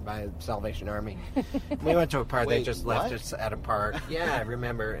sponsored by the Salvation Army. We went to a park. They Wait, just what? left us at a park. Yeah, I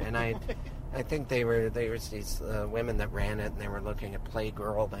remember. And I think there was these women that ran it, and they were looking at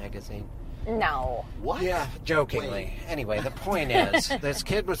Playgirl magazine. No. What? Yeah, jokingly. Anyway, the point is, this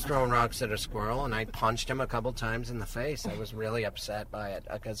kid was throwing rocks at a squirrel, and I punched him a couple times in the face. I was really upset by it,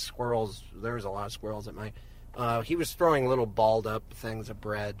 because squirrels, there was a lot of squirrels at my... he was throwing little balled-up things of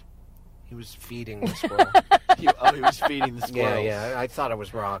bread. He was feeding the squirrel. He was feeding the squirrels. Yeah, I thought it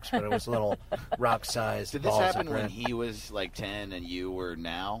was rocks, but it was little rock-sized Did this balls happen of when bread. he was like 10 and you were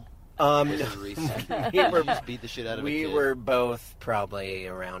now? Um, Was it recent? we were- You just beat the shit out of a We kid? were both probably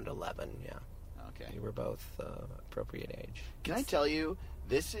around 11, yeah. Okay. We were both appropriate age. Can I tell you,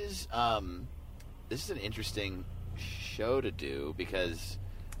 this is an interesting show to do because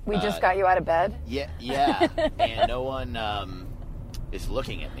We just got you out of bed? yeah, and no one is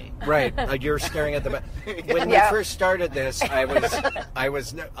looking at me. Right, you're staring at the back. When we Yeah. first started this,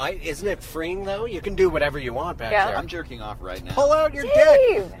 isn't it freeing though? You can do whatever you want back Yeah. there. I'm jerking off right now. Pull out your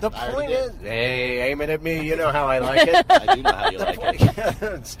Dave! dick. The I point already is, hey, aim it at me. You know how I like it. I do know how you like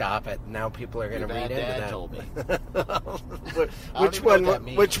it. Stop it. Now people are going Your to read bad into dad that. told me. Which even know one? what that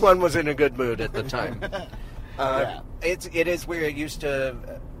means. Which one was in a good mood at the time? Yeah. It is weird.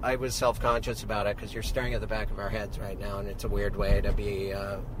 I was self-conscious about it because you're staring at the back of our heads right now, and it's a weird way to be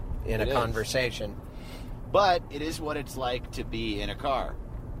in It a is. conversation. But it is what it's like to be in a car.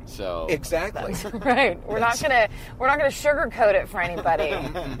 So Exactly. Right. We're not gonna sugarcoat it for anybody.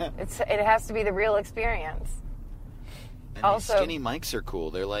 It has to be the real experience. And Also- these skinny mics are cool.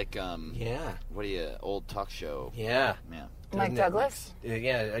 They're like Yeah. what are you, old talk show? Yeah. Yeah. Mike Doesn't it- Douglas?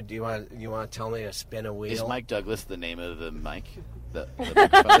 Yeah. Do you want to tell me to spin a wheel? Is Mike Douglas the name of the mic? The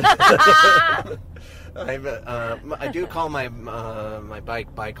microphone? I do call my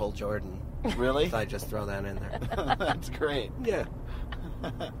bike Michael Jordan. Really? If I just throw that in there. That's great. Yeah.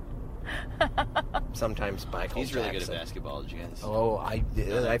 Sometimes Michael. He's really good Jackson. at basketball. Did you guys? Oh,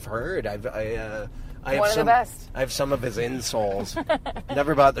 I've heard. I have One of the some, best. I have some of his insoles.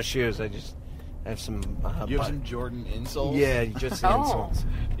 Never bought the shoes. I have some. You have some Jordan insoles? Yeah, just the Oh. insoles.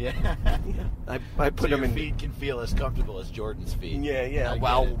 Yeah. I So put your them in. feet can feel as comfortable as Jordan's feet. Yeah. I get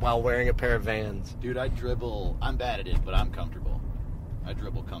While it. while wearing a pair of Vans. Dude, I dribble. I'm bad at it, but I'm comfortable. I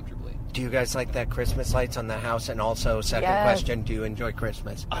dribble comfortably. Do you guys like that Christmas lights on the house? And also, second Yes. question: do you enjoy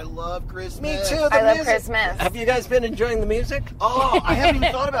Christmas? I love Christmas. Me too. The I love music. Christmas. Have you guys been enjoying the music? Oh, I haven't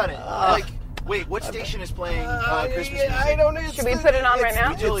even thought about it. Like, wait, what station is playing Christmas music? I don't know. Should we put it on right now?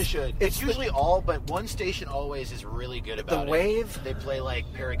 We totally should. it's It's usually all, but one station always is really good about it. Wave? They play like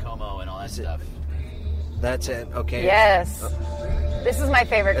Perry Como and all that stuff. That's it. Okay. Yes. This is my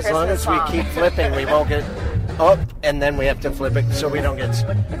favorite As Christmas long as song. we keep flipping, we won't get. Oh, and then we have to flip it so we don't get.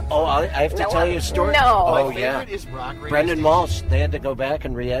 Oh, I have to No, tell you a story. no. Oh, My yeah. favorite is rock radio Brendan station. Walsh. They had to go back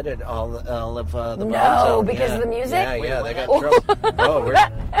and re-edit all of the No, Bronze Zone. because yeah. of the music? Yeah, Wait, yeah. what They got happened?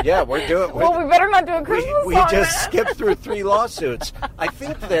 trouble. We're doing. Well, we better not do a Christmas we song. just then. skipped through 3 lawsuits. I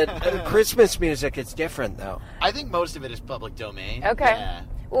think that Christmas music is different, though. I think most of it is public domain. Okay. Yeah.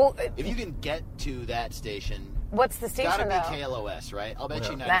 Well, If you can get to that station, what's the gotta station be though? KLOS, right? I'll bet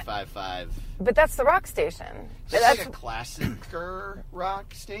you That- 95.5. But that's the rock station. That's That's like a classicer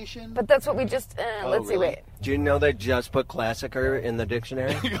rock station. but that's what we just. Let's see. really? Wait. Do you know they just put classicer in the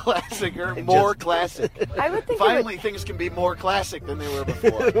dictionary? Classicer, It more just- classic. I would think. Finally, things can be more classic than they were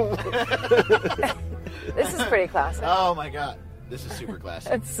before. This is pretty classic. Oh my god, this is super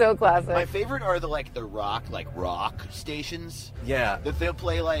classic. It's so classic. My favorite are the rock stations Yeah. that they'll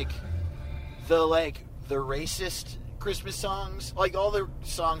play the racist Christmas songs, like all the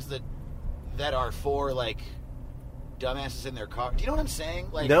songs that are for like dumbasses in their car. Do you know what I'm saying?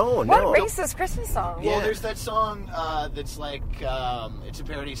 Like No, what no. racist Christmas song? Well, Yeah. there's that song that's like it's a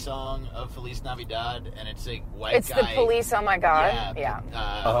parody song of Feliz Navidad, and it's a white It's guy. the police. Oh my god. Yeah.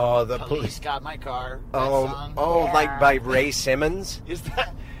 Yeah. Oh, the police got my car. That Oh, song. Yeah. like by Ray Simmons? Is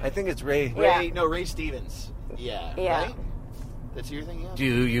that I think it's Ray. Yeah. Ray Stevens? Yeah. Yeah. Right? That's your thing, yeah? Do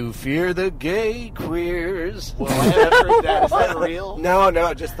you fear the gay queers? Well, I have heard that. Is that real? No,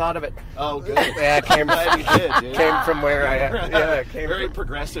 just thought of it. Oh, good. Yeah, it came, Glad you did, dude. came from where it came Very from.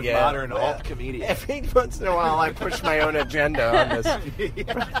 progressive, Yeah. modern, Well, alt comedian. Every once in a while, I push my own agenda on this.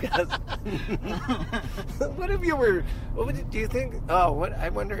 What if you were? Do you think? Oh, what I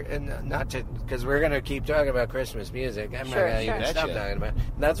wonder, and not to, because we're gonna keep talking about Christmas music. I'm Sure, not gonna sure. even stop Betcha. talking about.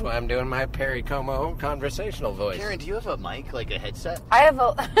 That's why I'm doing my Perry Como conversational voice. Karen, do you have a mic, like a headset? I have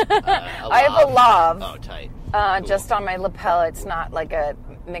a. I have a lav. Oh, tight. Just on my lapel. It's not like a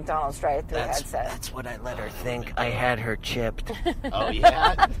McDonald's drive-thru headset. That's what I let her think. I had her chipped. Oh,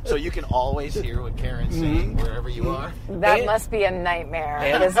 yeah? So you can always hear what Karen's saying wherever you are? That must be a nightmare,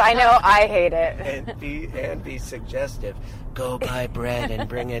 because I know I hate it. And be suggestive. Go buy bread and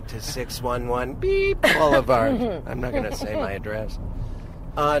bring it to 611 Beep Boulevard. I'm not going to say my address.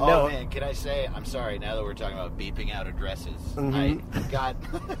 Oh, no. man, can I say, I'm sorry, now that we're talking about beeping out addresses,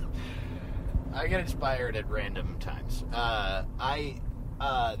 I got inspired at random times.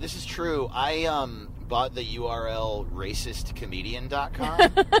 This is true. I bought the URL racistcomedian.com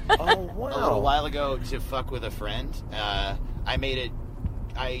Oh, wow. a little while ago to fuck with a friend. I made it.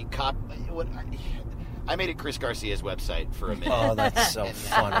 I made it Chris Garcia's website for a minute. Oh, that's so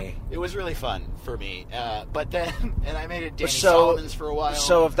funny. It was really fun for me. But then, and I made it Danny Solomon's for a while.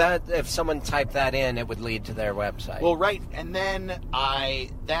 So if someone typed that in, it would lead to their website. Well, right, and then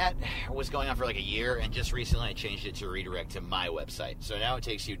that was going on for like a year, and just recently I changed it to redirect to my website. So now it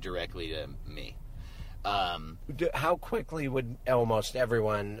takes you directly to me. How quickly would almost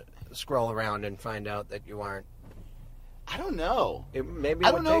everyone scroll around and find out that you aren't? I don't know. I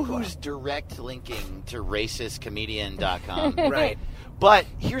don't know who's direct linking to racistcomedian.com. Right. But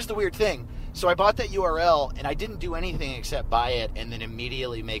here's the weird thing. So I bought that URL, and I didn't do anything except buy it and then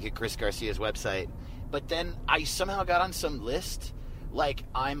immediately make it Chris Garcia's website. But then I somehow got on some list, like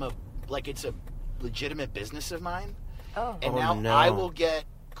it's a legitimate business of mine. Oh. And now I will get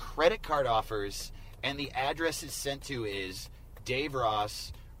credit card offers, and the address it's sent to is Dave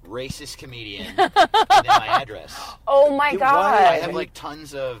Ross, racist comedian, and then my address. Oh my God! I have like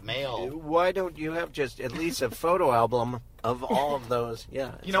tons of mail. Why don't you have just at least a photo album of all of those?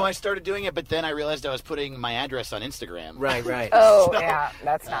 Yeah. You know, I started doing it, but then I realized I was putting my address on Instagram. Right. Oh, yeah,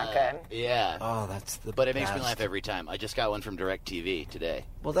 that's not good. Yeah. Oh, that's the But it makes me best. laugh every time. I just got one from DirecTV today.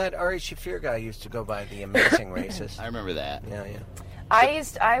 Well, that Ari Shaffir guy used to go by the Amazing Racist. I remember that. Yeah.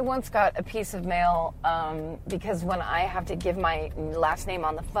 I once got a piece of mail because when I have to give my last name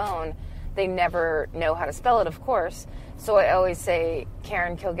on the phone, they never know how to spell it, of course. So I always say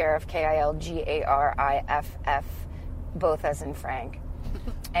Karen Kilgariff, Kilgariff, both as in Frank.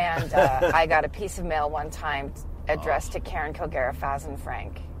 And I got a piece of mail one time addressed to Karen Kilgariff as in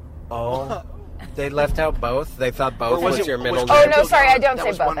Frank. Oh, they left out both? They thought both Or was was it- your was middle Karen name? Oh, no, sorry, I don't That say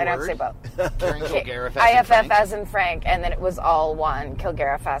was both. one I don't word? say both. Karen Kilgariff as in IFF Frank. as in Frank, and then it was all one,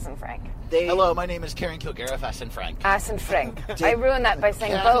 Kilgariff as in Frank. Hello, my name is Karen Kilgariff as in Frank. As in Frank. I ruined that by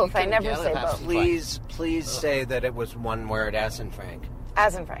saying Karen both. I never say Kilgariff both. Please say that it was one word, as in Frank.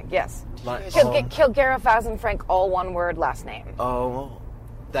 As in Frank, yes. Like- Kilgariff as in Frank, all one word, last name. Oh,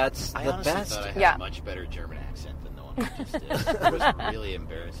 that's I the honestly best. thought I had Yeah. a much better German accent than the one I just did. It was really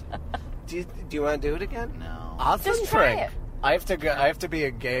embarrassing. Do you want to do it again? No. Awesome, Just try Frank. it. I have to be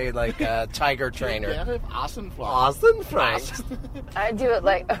a gay tiger trainer. Awesome Frank. Awesome, Frank. I do it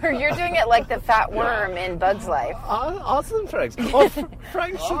like, or you're doing it like the fat worm in Bug's Life. Awesome, Frank. Oh,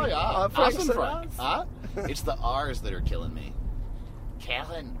 Frank. Oh, yeah. Frank Awesome Frank. Sinatra. Huh? It's the R's that are killing me.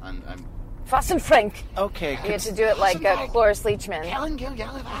 Karen. I'm Fast and Frank. Okay. You have to do it like Cloris Leachman. Karen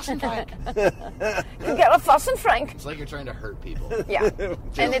Kilgariff Awesome Frank. Kilgariff Fast and Frank. It's like you're trying to hurt people. Yeah.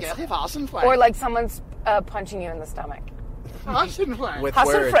 And it's, Kilgariff Awesome Frank. or like someone's punching you in the stomach. Awesome Frank. With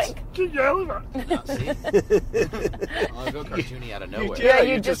Fast and words. Frank. See? I'll go cartoony out of nowhere. Yeah,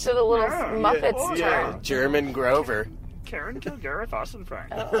 you just did a little Muppets turn. German Grover. Karen Kilgariff Awesome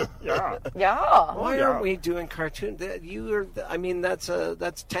Frank. Yeah. Why aren't we doing cartoon?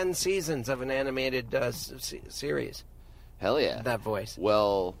 That's 10 seasons of an animated series. Hell yeah. That voice.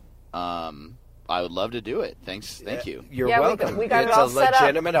 Well, I would love to do it. Thank you. You're Yeah, welcome. we got it it's all a set up.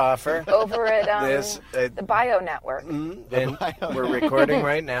 legitimate offer. Over at The Bio Network. And we're recording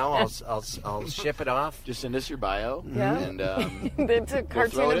right now. I'll ship it off. Just send us your bio. Yeah. And They took we'll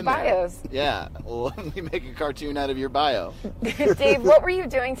throw cartoon it of in there. bios. Yeah. Well, we make a cartoon out of your bio. Dave, what were you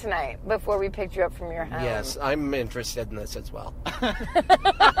doing tonight before we picked you up from your house? Yes, I'm interested in this as well.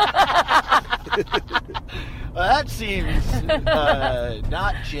 Well, that seems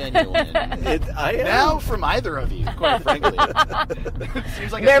not genuine. Now, from either of you, quite frankly. It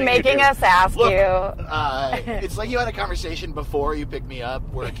seems like a They're thing you making do. us ask Look, you. It's like you had a conversation before you picked me up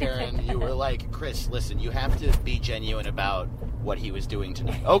where, Karen, you were like, Chris, listen, you have to be genuine about what he was doing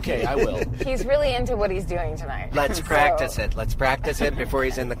tonight. Okay, I will. He's really into what he's doing tonight. Let's So- practice it. Let's practice it before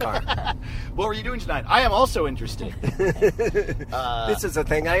he's in the car. What were you doing tonight? I am also interested. This is a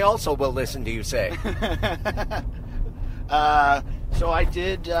thing I also will listen to you say. So I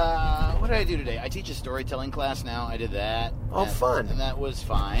did, what did I do today? I teach a storytelling class now. I did that. Oh, fun. And that was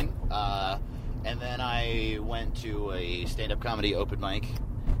fine. And then I went to a stand-up comedy open mic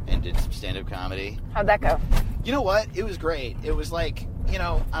and did some stand-up comedy. How'd that go? You know what? It was great. It was like you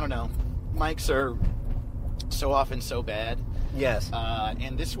know, I don't know. Mics are so often so bad. Yes.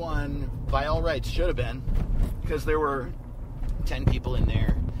 And this one, by all rights, should have been, because there were 10 people in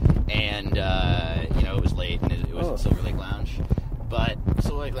there, and, you know, it was late, and it was at Silver Lake Lounge. But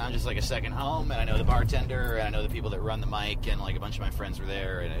Silver Lake Lounge is like a second home, and I know the bartender, and I know the people that run the mic, and like a bunch of my friends were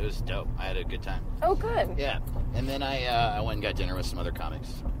there, and it was dope. I had a good time. Oh, good. Yeah. And then I went and got dinner with some other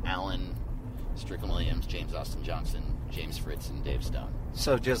comics. Alan Strickland Williams, James Austin Johnson, James Fritz, and Dave Stone.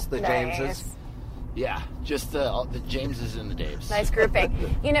 So just the Nice. Jameses? Yeah, just the Jameses and the Daves. Nice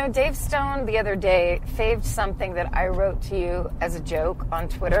grouping. You know, Dave Stone the other day faved something that I wrote to you as a joke on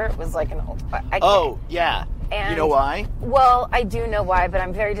Twitter. It was like an old... Oh, yeah. And- you know why? Well, I do know why, but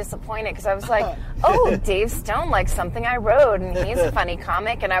I'm very disappointed because I was like, oh, Dave Stone likes something I wrote, and he's a funny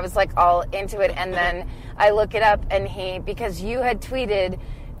comic, and I was like all into it, and then I look it up, and because you had tweeted,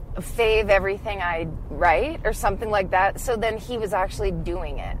 fave everything I write, or something like that, so then he was actually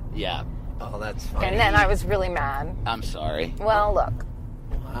doing it. Yeah. Oh, that's funny. And then I was really mad. I'm sorry. Well, look,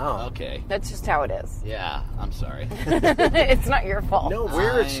 Wow. Okay. that's just how it is. Yeah, I'm sorry. It's not your fault. No,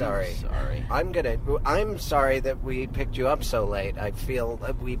 we're I'm sorry. sorry. I'm sorry that we picked you up so late. I feel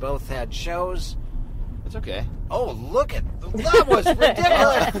that we both had shows. It's okay. Oh, look at that was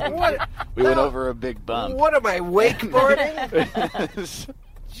ridiculous. What? We went over a big bump. What am I, wakeboarding?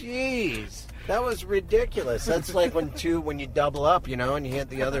 Jeez, that was ridiculous. That's like when you double up, you know, and you hit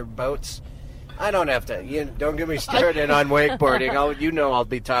the other boats. I don't have to. Don't get me started on wakeboarding. I'll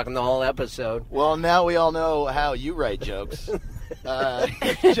be talking the whole episode. Well, now we all know how you write jokes.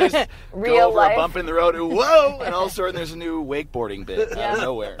 Just Real go over life. a bump in the road, and whoa, and all of a sudden there's a new wakeboarding bit out of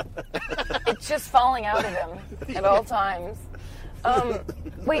nowhere. It's just falling out of him at all times.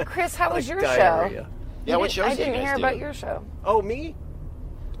 Wait, Chris, how was your Diarrhea. show? Yeah, what shows I do you didn't guys hear do? about your show. Oh, me?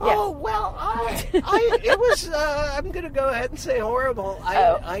 Yeah. Oh, well, it was, I'm going to go ahead and say horrible.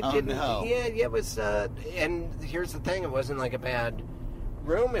 I didn't, no. yeah, it was, and here's the thing, it wasn't like a bad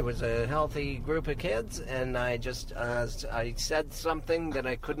room, it was a healthy group of kids, and I just, I said something that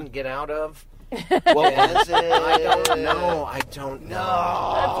I couldn't get out of. What was it? I don't know.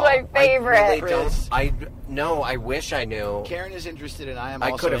 That's my favorite. I really Chris. don't, I wish I knew. Karen is interested, and I am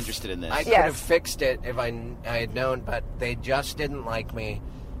I also could've- interested in this. I could Yes. have fixed it if I had known, but they just didn't like me.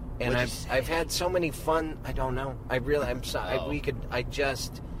 And What'd you say? I've had so many fun. I don't know. I'm sorry. Oh.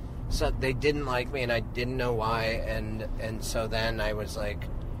 So they didn't like me, and I didn't know why. And so then I was like,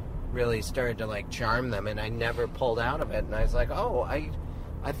 really started to like charm them, and I never pulled out of it. And I was like, oh, I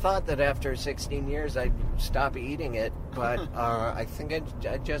thought that after 16 years I'd stop eating it, but I think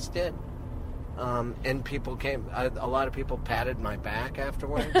I just did. And people came. A lot of people patted my back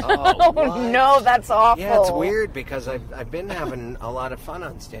afterwards. Oh, what? Oh, no, that's awful. Yeah, it's weird because I've been having a lot of fun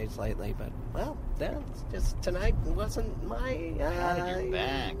on stage lately, but well, that's just tonight wasn't my. Patted your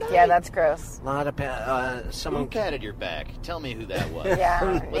back. Yeah, that's gross. A lot of Who someone. patted your back? Tell me who that was. Yeah,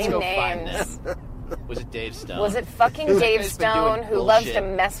 Let's name go names. find them. Was it Dave Stone? Was it fucking Dave guy's been doing Stone who loves to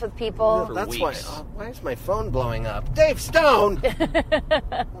bullshit. mess with people? For That's weeks. why is my phone blowing up? Dave Stone.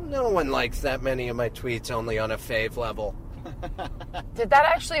 No one likes that many of my tweets, only on a fave level. Did that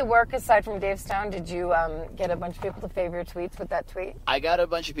actually work aside from Dave Stone? Did you get a bunch of people to fave your tweets with that tweet? I got a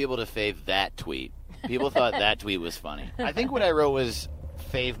bunch of people to fave that tweet. People thought that tweet was funny. I think what I wrote was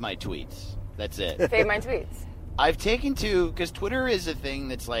fave my tweets. That's it. Fave my tweets. I've taken to, because Twitter is a thing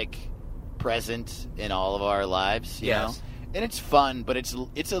that's like present in all of our lives, you Yes. know? And it's fun, but it's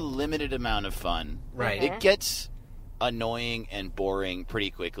a limited amount of fun. Right. It gets annoying and boring pretty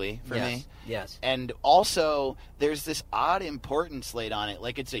quickly for me. Yes. And also, there's this odd importance laid on it,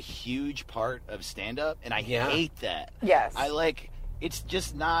 like it's a huge part of stand-up, and I Yeah. hate that. Yes. It's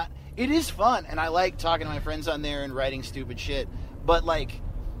just not, it is fun, and I like talking to my friends on there and writing stupid shit, but like,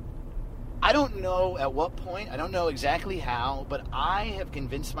 I don't know at what point, I don't know exactly how, but I have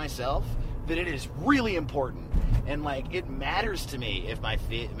convinced myself that it is really important, and like, it matters to me if my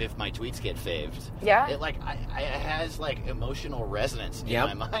tweets get faved. Yeah. It like, it has like emotional resonance in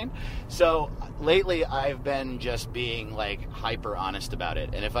Yep. my mind. So lately, I've been just being like hyper honest about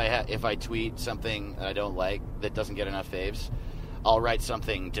it, and if I tweet something that I don't like that doesn't get enough faves, I'll write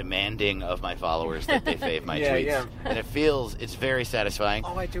something demanding of my followers that they fave my Yeah, tweets. yeah. And it's very satisfying.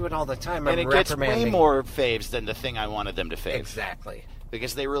 Oh, I do it all the time. And I'm it gets way reprimanding. more faves than the thing I wanted them to fave. Exactly.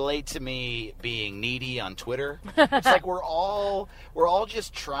 Because they relate to me being needy on Twitter. It's like we're all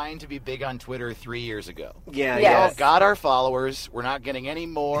just trying to be big on Twitter 3 years ago. Yeah. We Yes. all got our followers. We're not getting any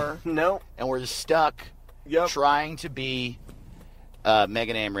more. No. And we're stuck Yep. trying to be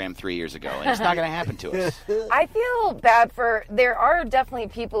Megan Amram 3 years ago. And it's not going to happen to us. I feel bad there are definitely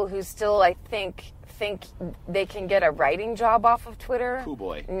people who still, I think, think they can get a writing job off of Twitter. Oh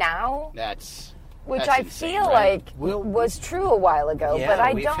boy. Now, That's I insane, feel right? like We'll- was true a while ago, Yeah, but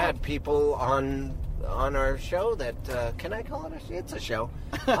I we've don't. had people on our show that can I call it it's a show.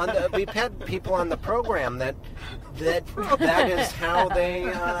 We've had people on the program that is how they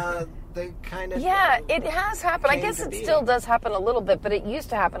kind of Yeah, it has happened. I came guess to it be. still does happen a little bit, but it used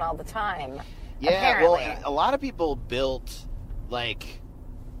to happen all the time. Yeah, apparently. well, a lot of people built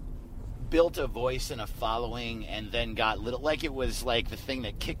a voice and a following, and then got little. Like it was like the thing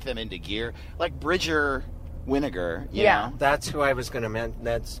that kicked them into gear. Like Bridger Winiger, you Yeah. know. That's who I was going to mention.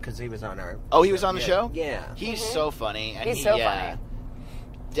 That's because he was on our. Oh, he was on the show? Yeah. He's so funny. And He's so funny.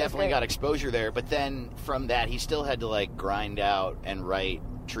 Definitely great. got exposure there. But then from that, he still had to like grind out and write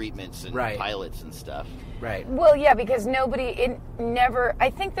treatments and Right. pilots and stuff. Right. Well, yeah, because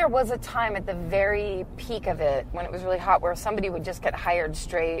I think there was a time at the very peak of it when it was really hot where somebody would just get hired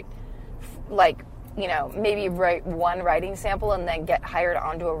straight, like, you know, maybe write one writing sample and then get hired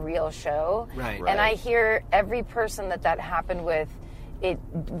onto a real show. Right. Right. And I hear every person that happened with, it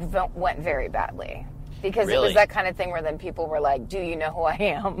went very badly. Because it Really? was that kind of thing where then people were like, do you know who I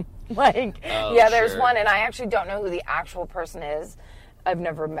am? Like, Oh, yeah, there's sure. one, and I actually don't know who the actual person is. I've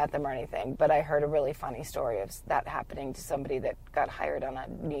never met them or anything, but I heard a really funny story of that happening to somebody that got hired on a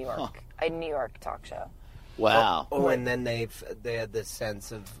New York talk show. Wow. Oh, and then they had this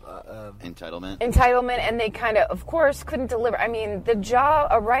sense of Entitlement. Entitlement, and they kind of course, couldn't deliver. I mean,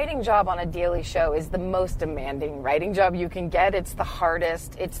 a writing job on a daily show is the most demanding writing job you can get. It's the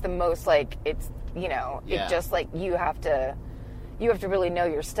hardest. It's the most Yeah. it just like you have to really know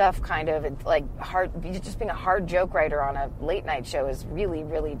your stuff, kind of. It's like hard. Just being a hard joke writer on a late night show is really,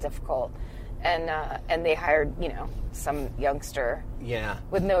 really difficult. And they hired, some youngster yeah.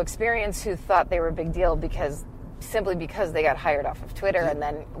 with no experience who thought they were a big deal simply because they got hired off of Twitter, and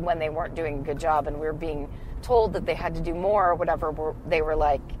then when they weren't doing a good job and we were being told that they had to do more or whatever, they were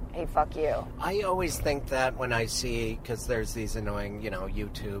like, hey, fuck you. I always think that when I see, because there's these annoying,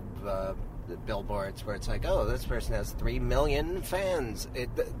 YouTube billboards where it's like, oh, this person has 3 million fans.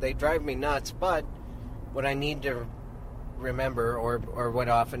 They drive me nuts. But what I need to remember, or what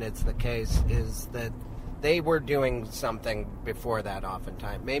often it's the case, is that they were doing something before that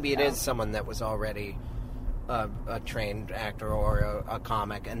oftentimes. Maybe it is someone that was already a trained actor or a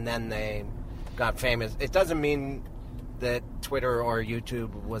comic, and then they got famous. It doesn't mean that Twitter or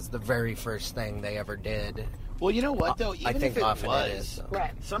YouTube was the very first thing they ever did. Well, you know what, though? Even I think if it often was, it is. So.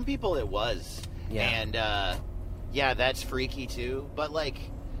 Right. some people it was. Yeah. And, that's freaky, too. But,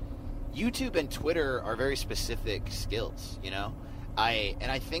 YouTube and Twitter are very specific skills, I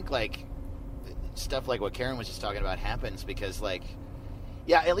think, stuff like what Karen was just talking about happens because,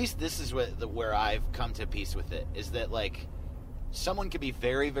 at least this is where I've come to peace with it, is that, someone can be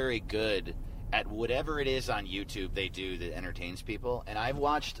very, very good at whatever it is on YouTube they do that entertains people. And I've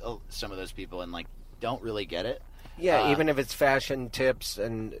watched some of those people and, don't really get it. Yeah, even if it's fashion tips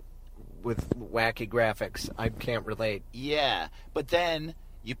and with wacky graphics, I can't relate. Yeah, but then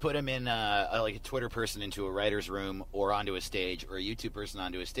you put them in a Twitter person into a writer's room or onto a stage, or a YouTube person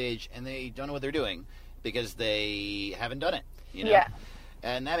onto a stage, and they don't know what they're doing because they haven't done it. Yeah.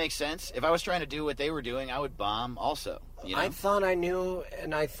 And that makes sense. If I was trying to do what they were doing, I would bomb also. I thought I knew,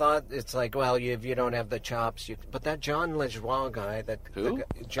 and I thought it's like, well, if you don't have the chops, but that John Lejoie guy, Who?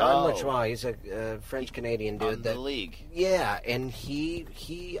 John Oh. Lejoie, he's a French-Canadian dude. On the league. Yeah, and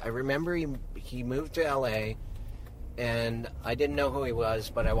I remember he moved to L.A., and I didn't know who he was,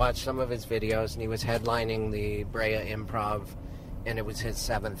 but I watched some of his videos, and he was headlining the Brea Improv, and it was his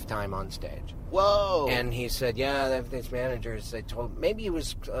 7th time on stage. Whoa! And he said, yeah, they have these managers. They told, maybe he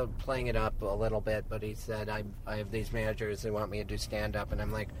was playing it up a little bit, but he said, I have these managers. They want me to do stand-up. And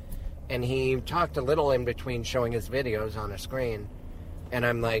I'm like, and he talked a little in between showing his videos on a screen. And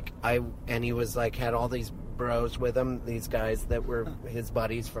I'm like, and he was like, had all these bros with him, these guys that were his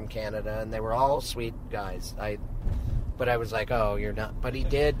buddies from Canada, and they were all sweet guys. But I was like, oh, you're not. But he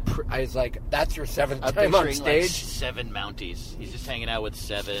did. I was like, that's your 7th I'm time on picturing stage. 7 Mounties. He's just hanging out with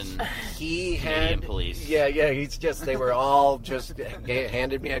 7 He Canadian had police. Yeah. He's just. They were all just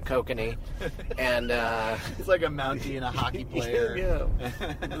handed me a kokanee, and He's like a Mountie and a hockey player.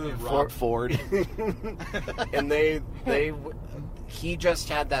 yeah. Rob Ford. And he just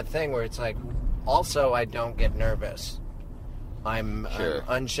had that thing where it's like. Also, I don't get nervous. I'm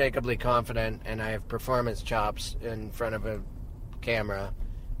unshakably confident, and I have performance chops in front of a camera.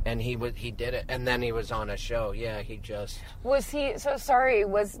 And he did it, and then he was on a show. Yeah, he just Was he, so sorry,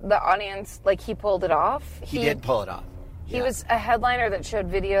 was the audience, he pulled it off? he did pull it off. He was a headliner that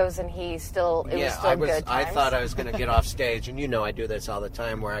showed videos, and it was still good I times. thought I was going to get off stage, and I do this all the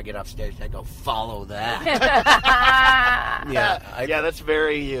time where I get off stage and I go, follow that. Yeah, that's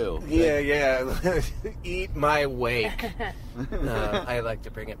very you. Yeah. Eat my wake. I like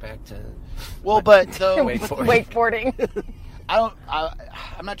to bring it back to But though wakeboarding.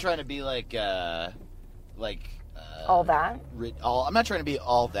 I'm not trying to be like All that. I'm not trying to be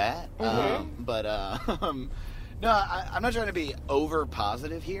all that. Mm-hmm. No, I'm not trying to be over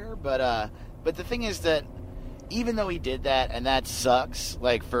positive here. But the thing is that even though he did that, and that sucks,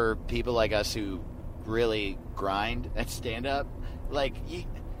 like for people like us who really grind at stand up, like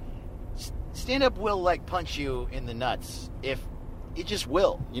stand up will like punch you in the nuts if. It just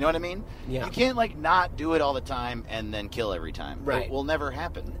will. You know what I mean? Yeah. You can't, like, not do it all the time and then kill every time. Right. It will never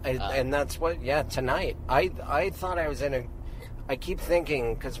happen. And that's what, tonight. I thought I was I keep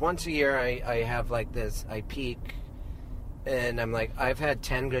thinking, because once a year I have like this, I peak, and I'm like, I've had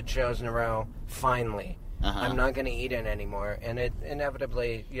 10 good shows in a row, finally. I'm not going to eat it anymore. And it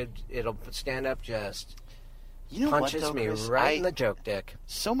inevitably, it'll stand up just punches me right in the joke dick.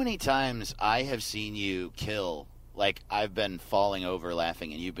 So many times I have seen you kill. Like, I've been falling over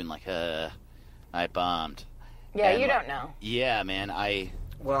laughing, and you've been like, I bombed. Yeah, and you don't know. Yeah, man,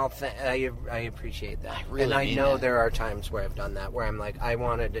 Well, I appreciate that. I really and I mean know that. there are times where I've done that, where I'm like, I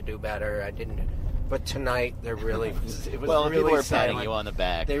wanted to do better, I didn't. But tonight, it was really people are patting silent. you on the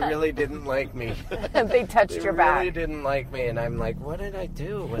back. They really didn't like me. They touched They your back. really didn't like me, and I'm like, what did I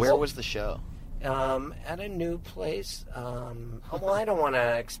do? Where was the show? At a new place. Well, I don't want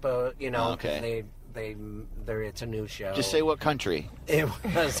to expose, Okay. It's a new show. Just say what country. It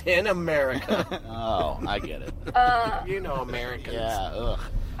was in America. Oh, I get it. Americans. Yeah, ugh.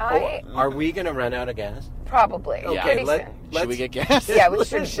 Are we going to run out of gas? Probably. Yeah. Pretty let- soon. Should we get gas? Yeah, we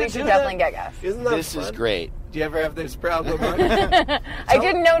should do that. definitely get gas. Isn't that This fun? is great. Do you ever have this problem? I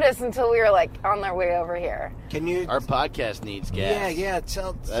didn't notice until we were like on our way over here. Can you? Our podcast needs gas. Yeah.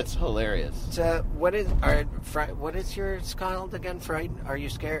 That's hilarious. What is yours called again? Are you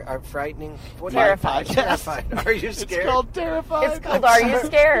scared? Are frightening? Terrified. Terrified. Are you scared? It's called Terrified. It's called Are You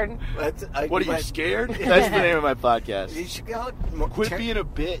Scared? What, are you scared? That's the name of my podcast. You should call it. Quit being a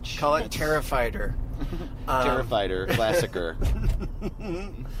bitch. Call it Terrifieder. Terrifieder, classicer.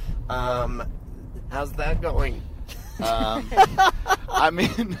 How's that going? I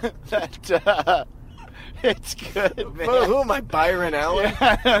mean, that it's good, man. Who am I, Byron Allen?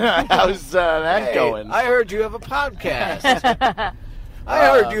 How's that Hey, going? I heard you have a podcast. I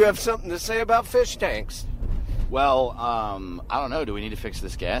heard you have something to say about fish tanks. Well, I don't know. Do we need to fix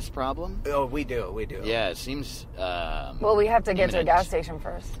this gas problem? Oh, we do. Yeah, it seems. Well, we have to get to a imminent. gas station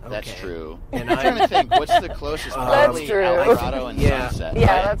first. That's Okay. true. And I'm trying to think. What's the closest? That's Probably true. Alvarado and Yeah. Sunset.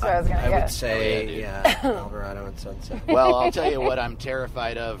 Yeah, right? that's what I was going to I would guess. say, dude. Alvarado and Sunset. Well, I'll tell you what I'm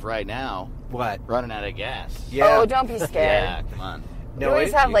terrified of right now. What? Running out of gas. Yeah. Oh, don't be scared. Yeah, come on. You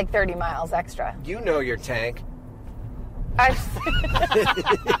always have like 30 miles extra. You know your tank. Chris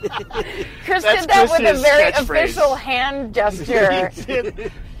That's did that with a Chris's very catchphrase. official hand gesture.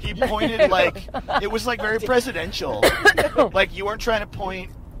 He pointed like it was like very presidential. Like you weren't trying to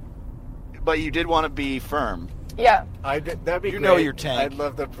point, but you did want to be firm. Yeah. That'd be You great. know your tank. I'd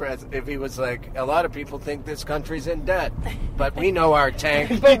love the press if he was like, a lot of people think this country's in debt, but we know our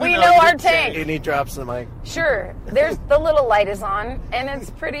tank. But we know our tank. And he drops the mic. Sure. There's the little light is on, and it's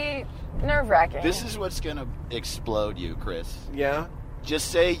pretty nerve-wracking. This is what's gonna explode you, Chris. Yeah. Just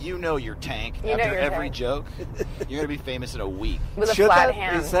say you know your tank You know after your every tank. joke. You're gonna be famous in a week. with a Should flat that,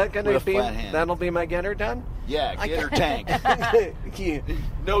 hand. Is that going to With a be? flat hand. That'll be my getter done. Yeah, get her tank. You-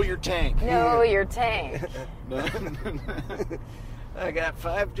 Know your tank. No, your tank. I got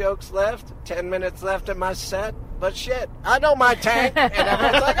 5 jokes left, 10 minutes left in my set, but shit, I know my tank. And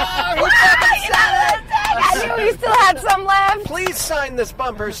everyone's like, oh, he fucking said it. I knew you still had some left. Please sign this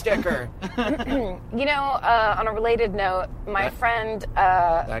bumper sticker. You know, on a related note, my friend,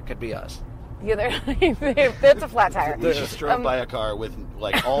 That could be us. the other, that's a flat tire. You just drove by a car with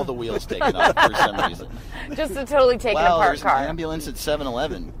like all the wheels taken off for some reason. Just a totally taken Wow, apart there's car. an ambulance at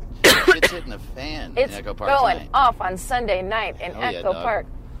 7-Eleven. Shit's hitting the fan It's in Echo Park going tonight. off on Sunday night in Oh, yeah, Echo dog. Park.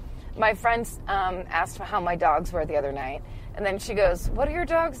 My friend asked how my dogs were the other night, and then she goes, "What are your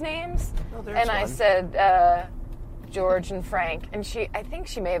dogs' names?" Oh, there's and I one. said, George and Frank. And I think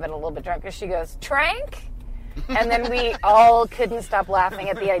she may have been a little bit drunk, because she goes, "Trank?" And then we all couldn't stop laughing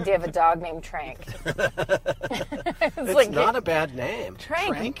at the idea of a dog named Trank. It's not a bad name.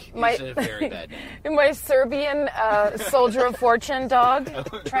 Trank. Frank My, is a very bad name. my Serbian soldier of fortune dog,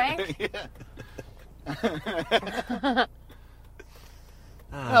 Trank.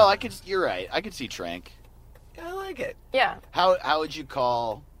 No, you're right. I could see Trank. I like it. Yeah. How would you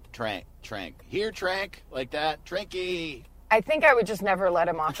call Trank? Here, Trank, like that. Tranky. I think I would just never let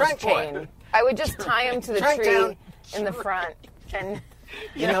him off Trank his chain. boy. I would just tie him to the Trank tree down. in the front. And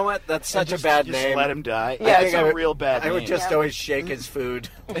You know what? That's such a bad just name. let him die. Yeah, Yeah, I it's think a real bad I would name. just always shake his food.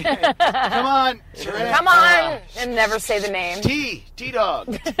 Come on, Trank. come on! And never say the name.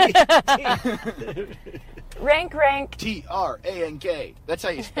 T-Dog. Rank. T-R-A-N-K. That's how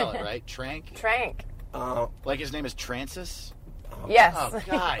you spell it, right? Trank? Trank. Like his name is Trancis? Yes. Oh,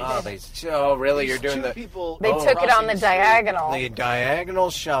 guys. Really? You're doing Two the people They took it on crossing the street. diagonal. diagonal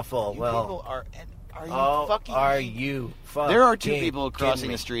shuffle. You Well, people are you oh, fucking... are you fucking There are two people crossing kidding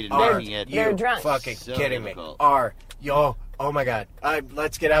me? the street and Are making it... They're you drunk. fucking So kidding difficult. me? Oh my God!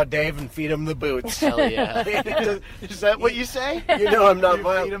 Let's get out Dave and feed him the boots. Hell yeah. Is that what you say? You know I'm not.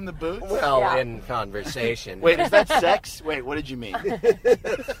 You feed him the boots? Well, Yeah. in conversation. Wait, is that sex? Wait, what did you mean?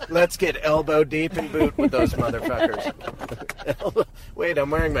 Let's get elbow deep in boot with those motherfuckers. Wait, I'm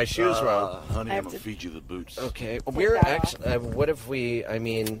wearing my shoes wrong. Honey, I'm going to feed you the boots. Okay, we're that actually. What if we? I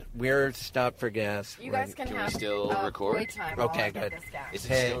mean, we're stopped for gas. You guys can Can we have still record? playtime Okay, while I get good. this gas. Is it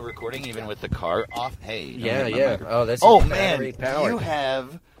Hey. still recording even with the car off? Hey. you don't Yeah, have my yeah. microphone. Oh, this Oh, is man. battery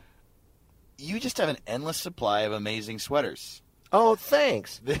powered. You just have an endless supply of amazing sweaters. Oh,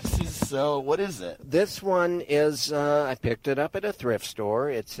 thanks. This is so... What is it? This one is, I picked it up at a thrift store.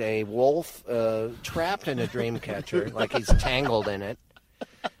 It's a wolf trapped in a dream catcher, like he's tangled in it.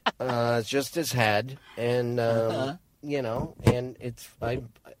 It's just his head. And, you know, and it's,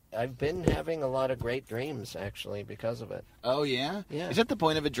 I've been having a lot of great dreams, actually, because of it. Oh, yeah? Yeah. Is that the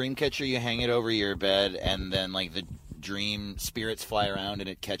point of a dream catcher? You hang it over your bed, and then, like, the dream spirits fly around, and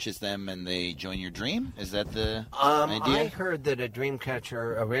it catches them, and they join your dream? Is that the idea? I heard that a dream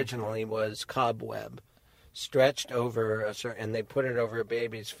catcher originally was cobweb, stretched over and they put it over a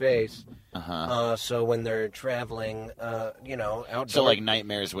baby's face. So when they're traveling, you know, outdoors. So, like,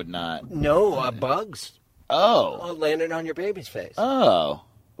 nightmares would not... No, bugs Oh. landed on your baby's face. Oh.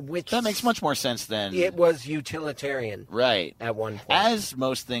 Which That makes much more sense than... It was utilitarian Right. at one point. As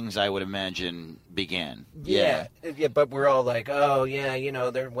most things, I would imagine, began. Yeah, but we're all like, oh, yeah, you know,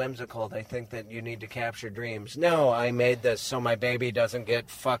 they're whimsical. They think that you need to capture dreams. No, I made this so my baby doesn't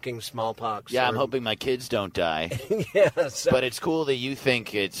get fucking smallpox. Yeah, I'm or- hoping my kids don't die. Yeah, so, But it's cool that you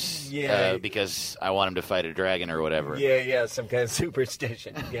think it's Yeah. because I want him to fight a dragon or whatever. yeah, some kind of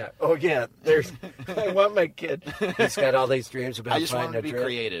superstition. Yeah. Oh, yeah, there's... I want my kid. He's got all these dreams about I just want fighting him to a be dream.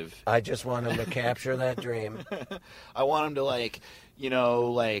 creative. I just want him to capture that dream. I want him to, like, you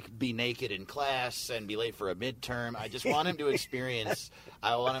know, like, be naked in class and be late for a midterm. I just want him to experience...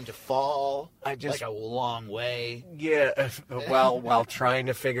 I want him to fall like a long way. Yeah, while trying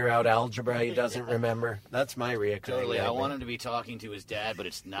to figure out algebra he doesn't remember. That's my reaction. Totally. I want him to be talking to his dad, but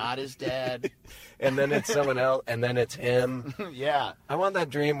it's not his dad. And then it's someone else, and then it's him. Yeah. I want that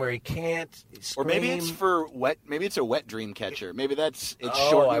dream where he can't scream. Or maybe it's for wet. Maybe it's a wet dream catcher. Maybe it's Oh,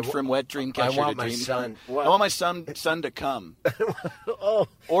 shortened from wet dream catcher want to my dream. son. I want my son to come. Oh,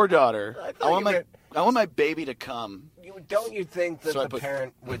 Or daughter. I I thought want you my I want my baby to come. don't you think that So I the put-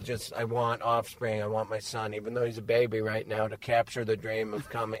 parent would just, I want offspring, I want my son, even though he's a baby right now, to capture the dream of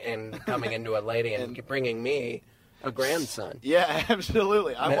coming into a lady and bringing me a grandson? Yeah,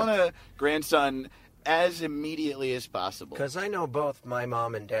 absolutely. I Man. want a grandson as immediately as possible. Because I know both my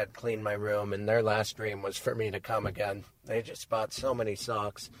mom and dad cleaned my room, and their last dream was for me to come again. They just bought so many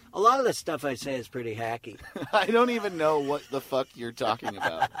socks. A lot of the stuff I say is pretty hacky. I don't even know what the fuck you're talking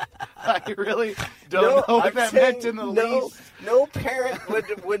about. I really don't know what I'm that saying meant in the no, least. No parent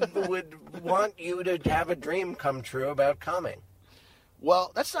would want you to have a dream come true about coming.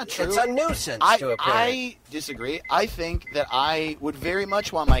 Well, that's not true. It's a nuisance to a parent. I disagree. I think that I would very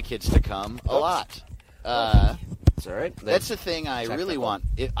much want my kids to come a lot. It's all right. That's the thing I really technical. want.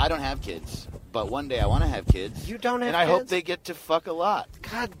 I don't have kids, but one day I want to have kids. You don't have and I hope kids? they get to fuck a lot.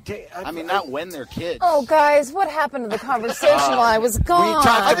 God damn. I mean, not when they're kids. Oh, guys, what happened to the conversation while I was gone? We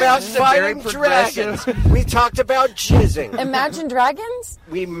talked about This is a very fighting dragons. progressive- We talked about jizzing. Imagine Dragons?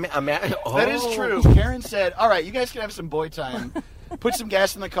 That is true. Karen said, all right, you guys can have some boy time. Put some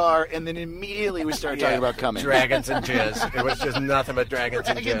gas in the car, and then immediately we started talking about coming. Dragons and jizz. It was just nothing but dragons,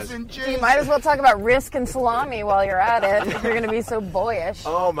 Dragons and and jizz. jizz. You might as well talk about Risk and Salami while you're at it, if you're going to be so boyish.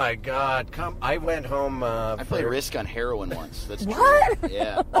 Oh my God! Come, I went home. I played Risk on heroin once. That's true. What?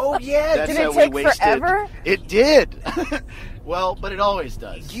 Yeah. Oh yeah, That's Did it how take we wasted. forever? It did. Well, but it always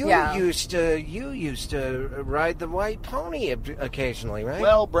does. you Yeah. used to ride the white pony occasionally, right?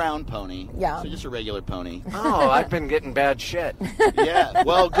 Well, brown pony. Yeah. So just a regular pony. Oh, I've been getting bad shit. Yeah.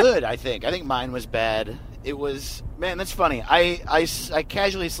 Well, good, I think. I think mine was bad. it was, man, that's funny. I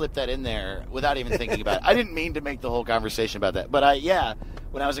casually slipped that in there without even thinking about it. I didn't mean to make the whole conversation about that. But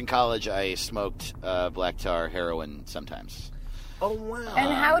when I was in college, I smoked black tar heroin sometimes. Oh, wow.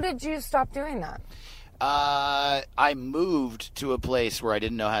 And how did you stop doing that? I moved to a place where I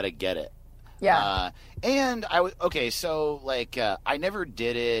didn't know how to get it. Yeah. And I never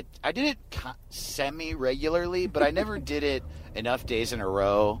did it. I did it semi-regularly, but I never did it enough days in a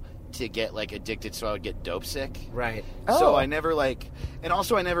row to get like addicted so I would get dope sick. Right. So I never and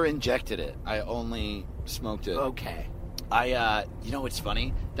also I never injected it. I only smoked it. Okay. You know what's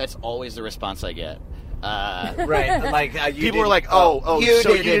funny? That's always the response I get. Right. Like people were like, "Oh, you so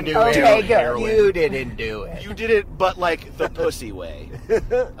didn't you didn't do do it. Okay, good. Heroin. You didn't do it. You did it, but like the pussy way."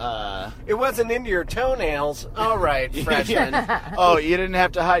 It wasn't into your toenails. All right, freshman. Oh, you didn't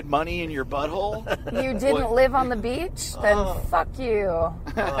have to hide money in your butthole? You didn't live on the beach? Then fuck you.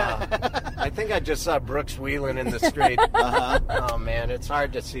 I think I just saw Brooks Wheelan in the street. Oh man, it's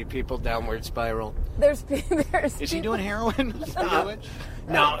hard to see people downward spiral. There's Is he doing heroin?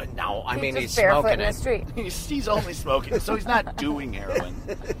 No. I mean, he's barefoot smoking in the it. street. He's only smoking, so he's not doing heroin.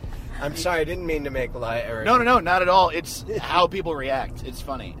 I'm sorry, I didn't mean to make light. No, not at all. It's how people react. It's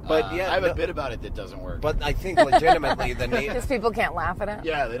funny. But I have a bit about it that doesn't work. But I think legitimately the need. Because people can't laugh at it.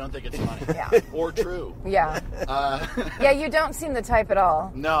 Yeah, they don't think it's funny. Yeah. Or true. Yeah. Yeah, you don't seem the type at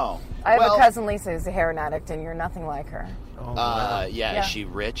all. No. I have a cousin Lisa who's a heroin addict, and you're nothing like her. Oh, wow. Is she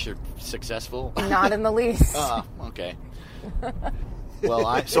rich or successful? Not in the least. Okay. Well,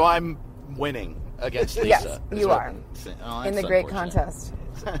 I'm winning against Lisa. Yes, you are. Oh, in the great contest.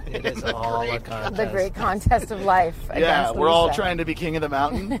 It is all a contest. The great contest of life. Yeah, against we're all Lisa. trying to be king of the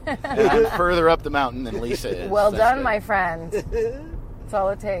mountain, and I'm further up the mountain than Lisa is. Well That's done, good. my friend. That's all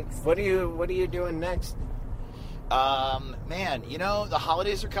it takes. What are you doing next? Man, the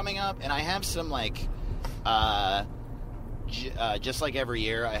holidays are coming up, and I have some just like every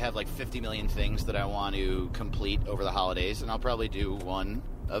year, I have like 50 million things that I want to complete over the holidays, and I'll probably do one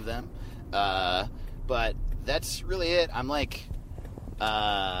of them. But that's really it. I'm like,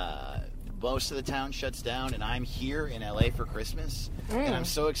 most of the town shuts down, and I'm here in LA for Christmas, and I'm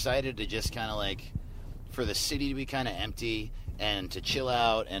so excited to just kind of like, for the city to be kind of empty and to chill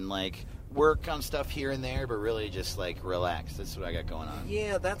out and like work on stuff here and there, but really just like relax. That's what I got going on.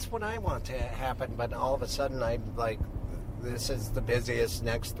 Yeah, that's what I want to happen, but all of a sudden I'm like, this is the busiest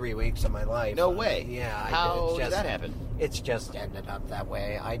next 3 weeks of my life. No way. Yeah. How did that happen? It's just ended up that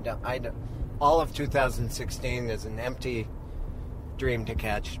way. I don't, all of 2016 is an empty dream to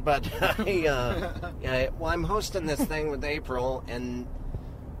catch. But I'm hosting this thing with April, and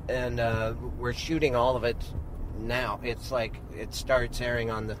we're shooting all of it now. It's like it starts airing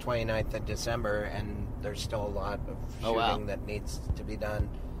on the 29th of December, and there's still a lot of shooting that needs to be done.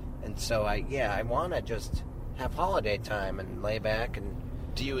 And so I want to just have holiday time and lay back. And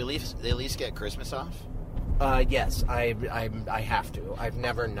do you at least get Christmas off? Yes, I have to. I've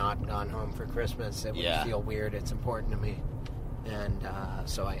never not gone home for Christmas. It would feel weird. It's important to me, and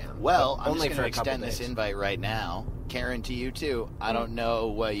so I am. Well, but I'm only just for going a to couple extend this days. invite right now, Karen, to you too. I don't know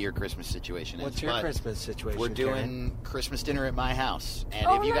what your Christmas situation is. What's your but Christmas situation? We're doing Karen? Christmas dinner at my house, and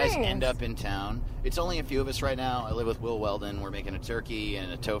Oh, if you guys nice. end up in town, it's only a few of us right now. I live with Will Weldon. We're making a turkey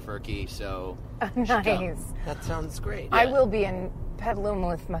and a tofurkey, so Nice. That sounds great. I will be in Petaluma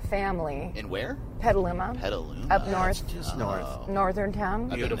with my family. in where? Petaluma. Petaluma. Up north. Just north. Northern town.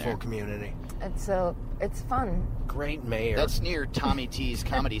 been Beautiful there. community. It's fun. Great mayor. That's near Tommy T's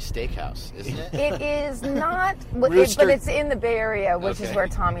Comedy Steakhouse, isn't it? It is not, but Rooster- it's in the Bay Area, which is Okay. where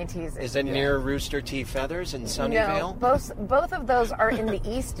Tommy T's Is it near Rooster T. Feathers in Sunnyvale? No, both of those are in the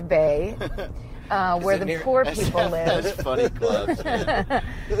East Bay, where it the near- poor people That's live. funny clubs, man.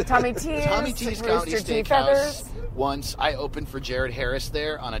 Tommy T's, Tommy T's Comedy Rooster T. Steakhouse. Feathers. Once I opened for Jared Harris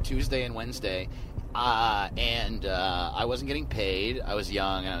there on a Tuesday and Wednesday, and I wasn't getting paid. I was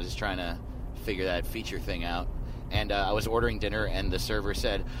young, and I was just trying to figure that feature thing out. And I was ordering dinner, and the server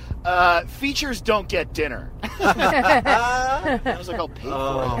said, "Features don't get dinner." I was like, "I'll pay for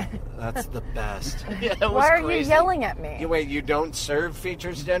Oh, it." that's the best. Yeah, that was Why are crazy. you yelling at me? Wait, you don't serve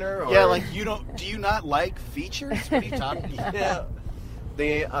features dinner? Or? Yeah, like you don't. Do you not like features? What are you talking? Yeah.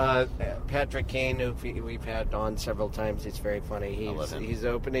 The Patrick Kane, who we've had on several times, he's very funny. love him. He's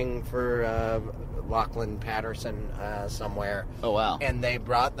opening for Lachlan Patterson somewhere. Oh wow! And they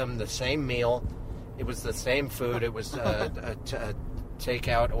brought them the same meal. It was the same food. It was a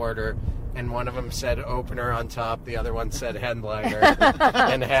takeout order. And one of them said opener on top, the other one said headliner,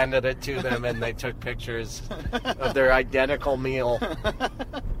 and handed it to them, and they took pictures of their identical meal.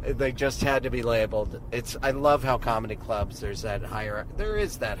 They just had to be labeled. I love how comedy clubs there is that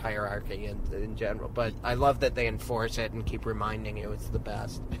hierarchy in general, but I love that they enforce it and keep reminding you it's the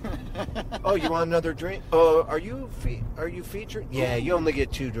best. Oh, you want another drink? Oh, are you featured? Yeah, you only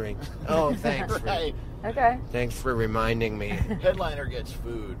get 2 drinks. Oh, thanks. Right. Okay. Thanks for reminding me. Headliner gets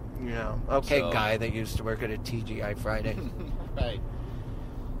food. Yeah. Okay, So- guy that used to work at a TGI Friday. Right.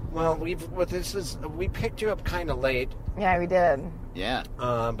 Well, we picked you up kind of late. Yeah, we did. Yeah.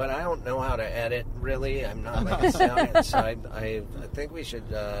 But I don't know how to edit, really. I'm not like a sound, so I think we should,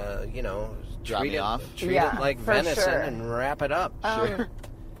 Drop me off? treat Yeah, it like for venison sure. and wrap it up.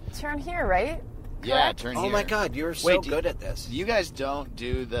 Turn here, right? Yeah, Correct? turn Oh here. my God, you're so Wait, good at this. You guys don't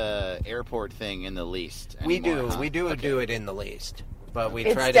do the airport thing in the least We anymore, do. huh? We do Okay. do it in the least, but we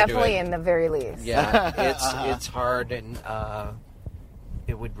It's try to definitely do it. in the very least. Yeah, it's hard, and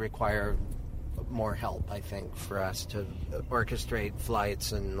it would require more help, I think, for us to orchestrate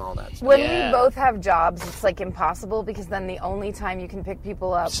flights and all that stuff. When Yeah. we both have jobs, it's like impossible because then the only time you can pick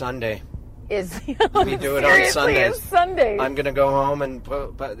people up Sunday. is We do it on seriously, Sundays. is Sundays. I'm gonna go home and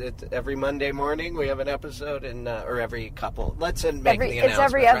every Monday morning we have an episode, or every couple. Let's make the announcement. It's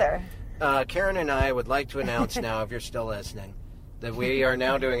every right? other. Karen and I would like to announce now, if you're still listening, that we are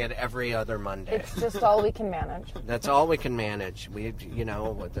now doing it every other Monday. It's just all we can manage. That's all we can manage.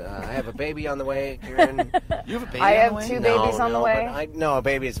 I have a baby on the way, Karen. You have a baby I on have the way? 2 babies on the way. No, a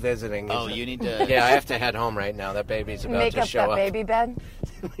baby's visiting. Oh, you need to... Yeah, I have to head home right now. That baby's about Make to up show that up. baby bed.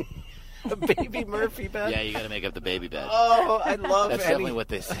 The baby Murphy bed. Yeah, you got to make up the baby bed. Oh, I love That's any- definitely what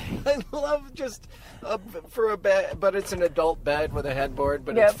they say. I love just for a bed, but it's an adult bed with a headboard,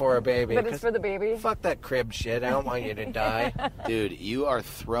 but Yep. it's for a baby. But it's 'cause for the baby. Fuck that crib shit. I don't want you to die. Dude, you are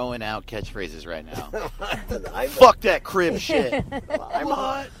throwing out catchphrases right now. I'm Fuck that crib shit. I'm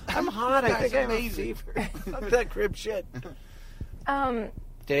hot. I'm hot. I Guys, think I have a amazing. fever. Fuck that crib shit.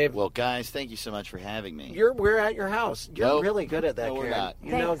 Dave, Well, guys, thank you so much for having me. we're at your house. You're Nope. really good at that, No, we're Karen. not.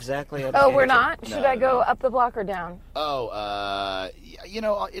 You know Thanks. exactly how to Oh, change we're it. not? No, Should I go no. up the block or down? Oh,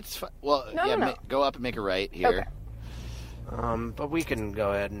 it's fine. Well, No. go up and make a right here. Okay. But we can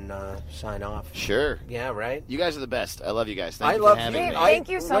go ahead and sign off. Sure. Yeah, right? You guys are the best. I love you guys. Thank I you love for having me. Thank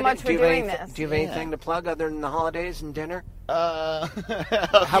you so much for do you have doing anything- this. Do you have anything to plug other than the holidays and dinner? How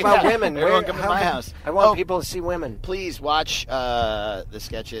How about women? Everyone come to my house. I want people to see women. Please watch the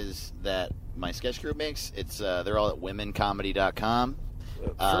sketches that my sketch group makes. It's they're all at womencomedy.com.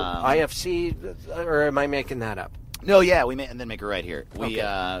 IFC, or am I making that up? No, yeah, we made, and then make it right here.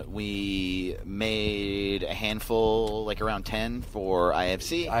 Okay. We made a handful, like around 10 for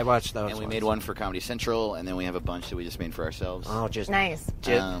IFC. I watched those. and we ones. made one for Comedy Central, and then we have a bunch that we just made for ourselves. Oh, just Nice.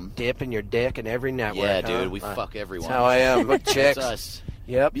 dipping your dick in every network. yeah, huh? dude, we fuck everyone. That's how I am with chicks. That's us.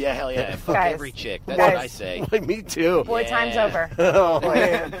 Yep. Yeah, hell yeah. Fuck Guys. every chick. That's Guys. what I say. Me too. Boy, time's over. Oh, Boys.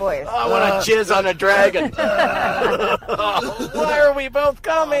 man. Boys. I want to jizz on a dragon. Why are we both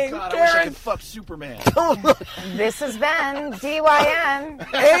coming, God, I wish I Karen? could fuck Superman. This has been DYN.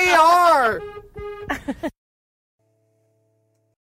 AR.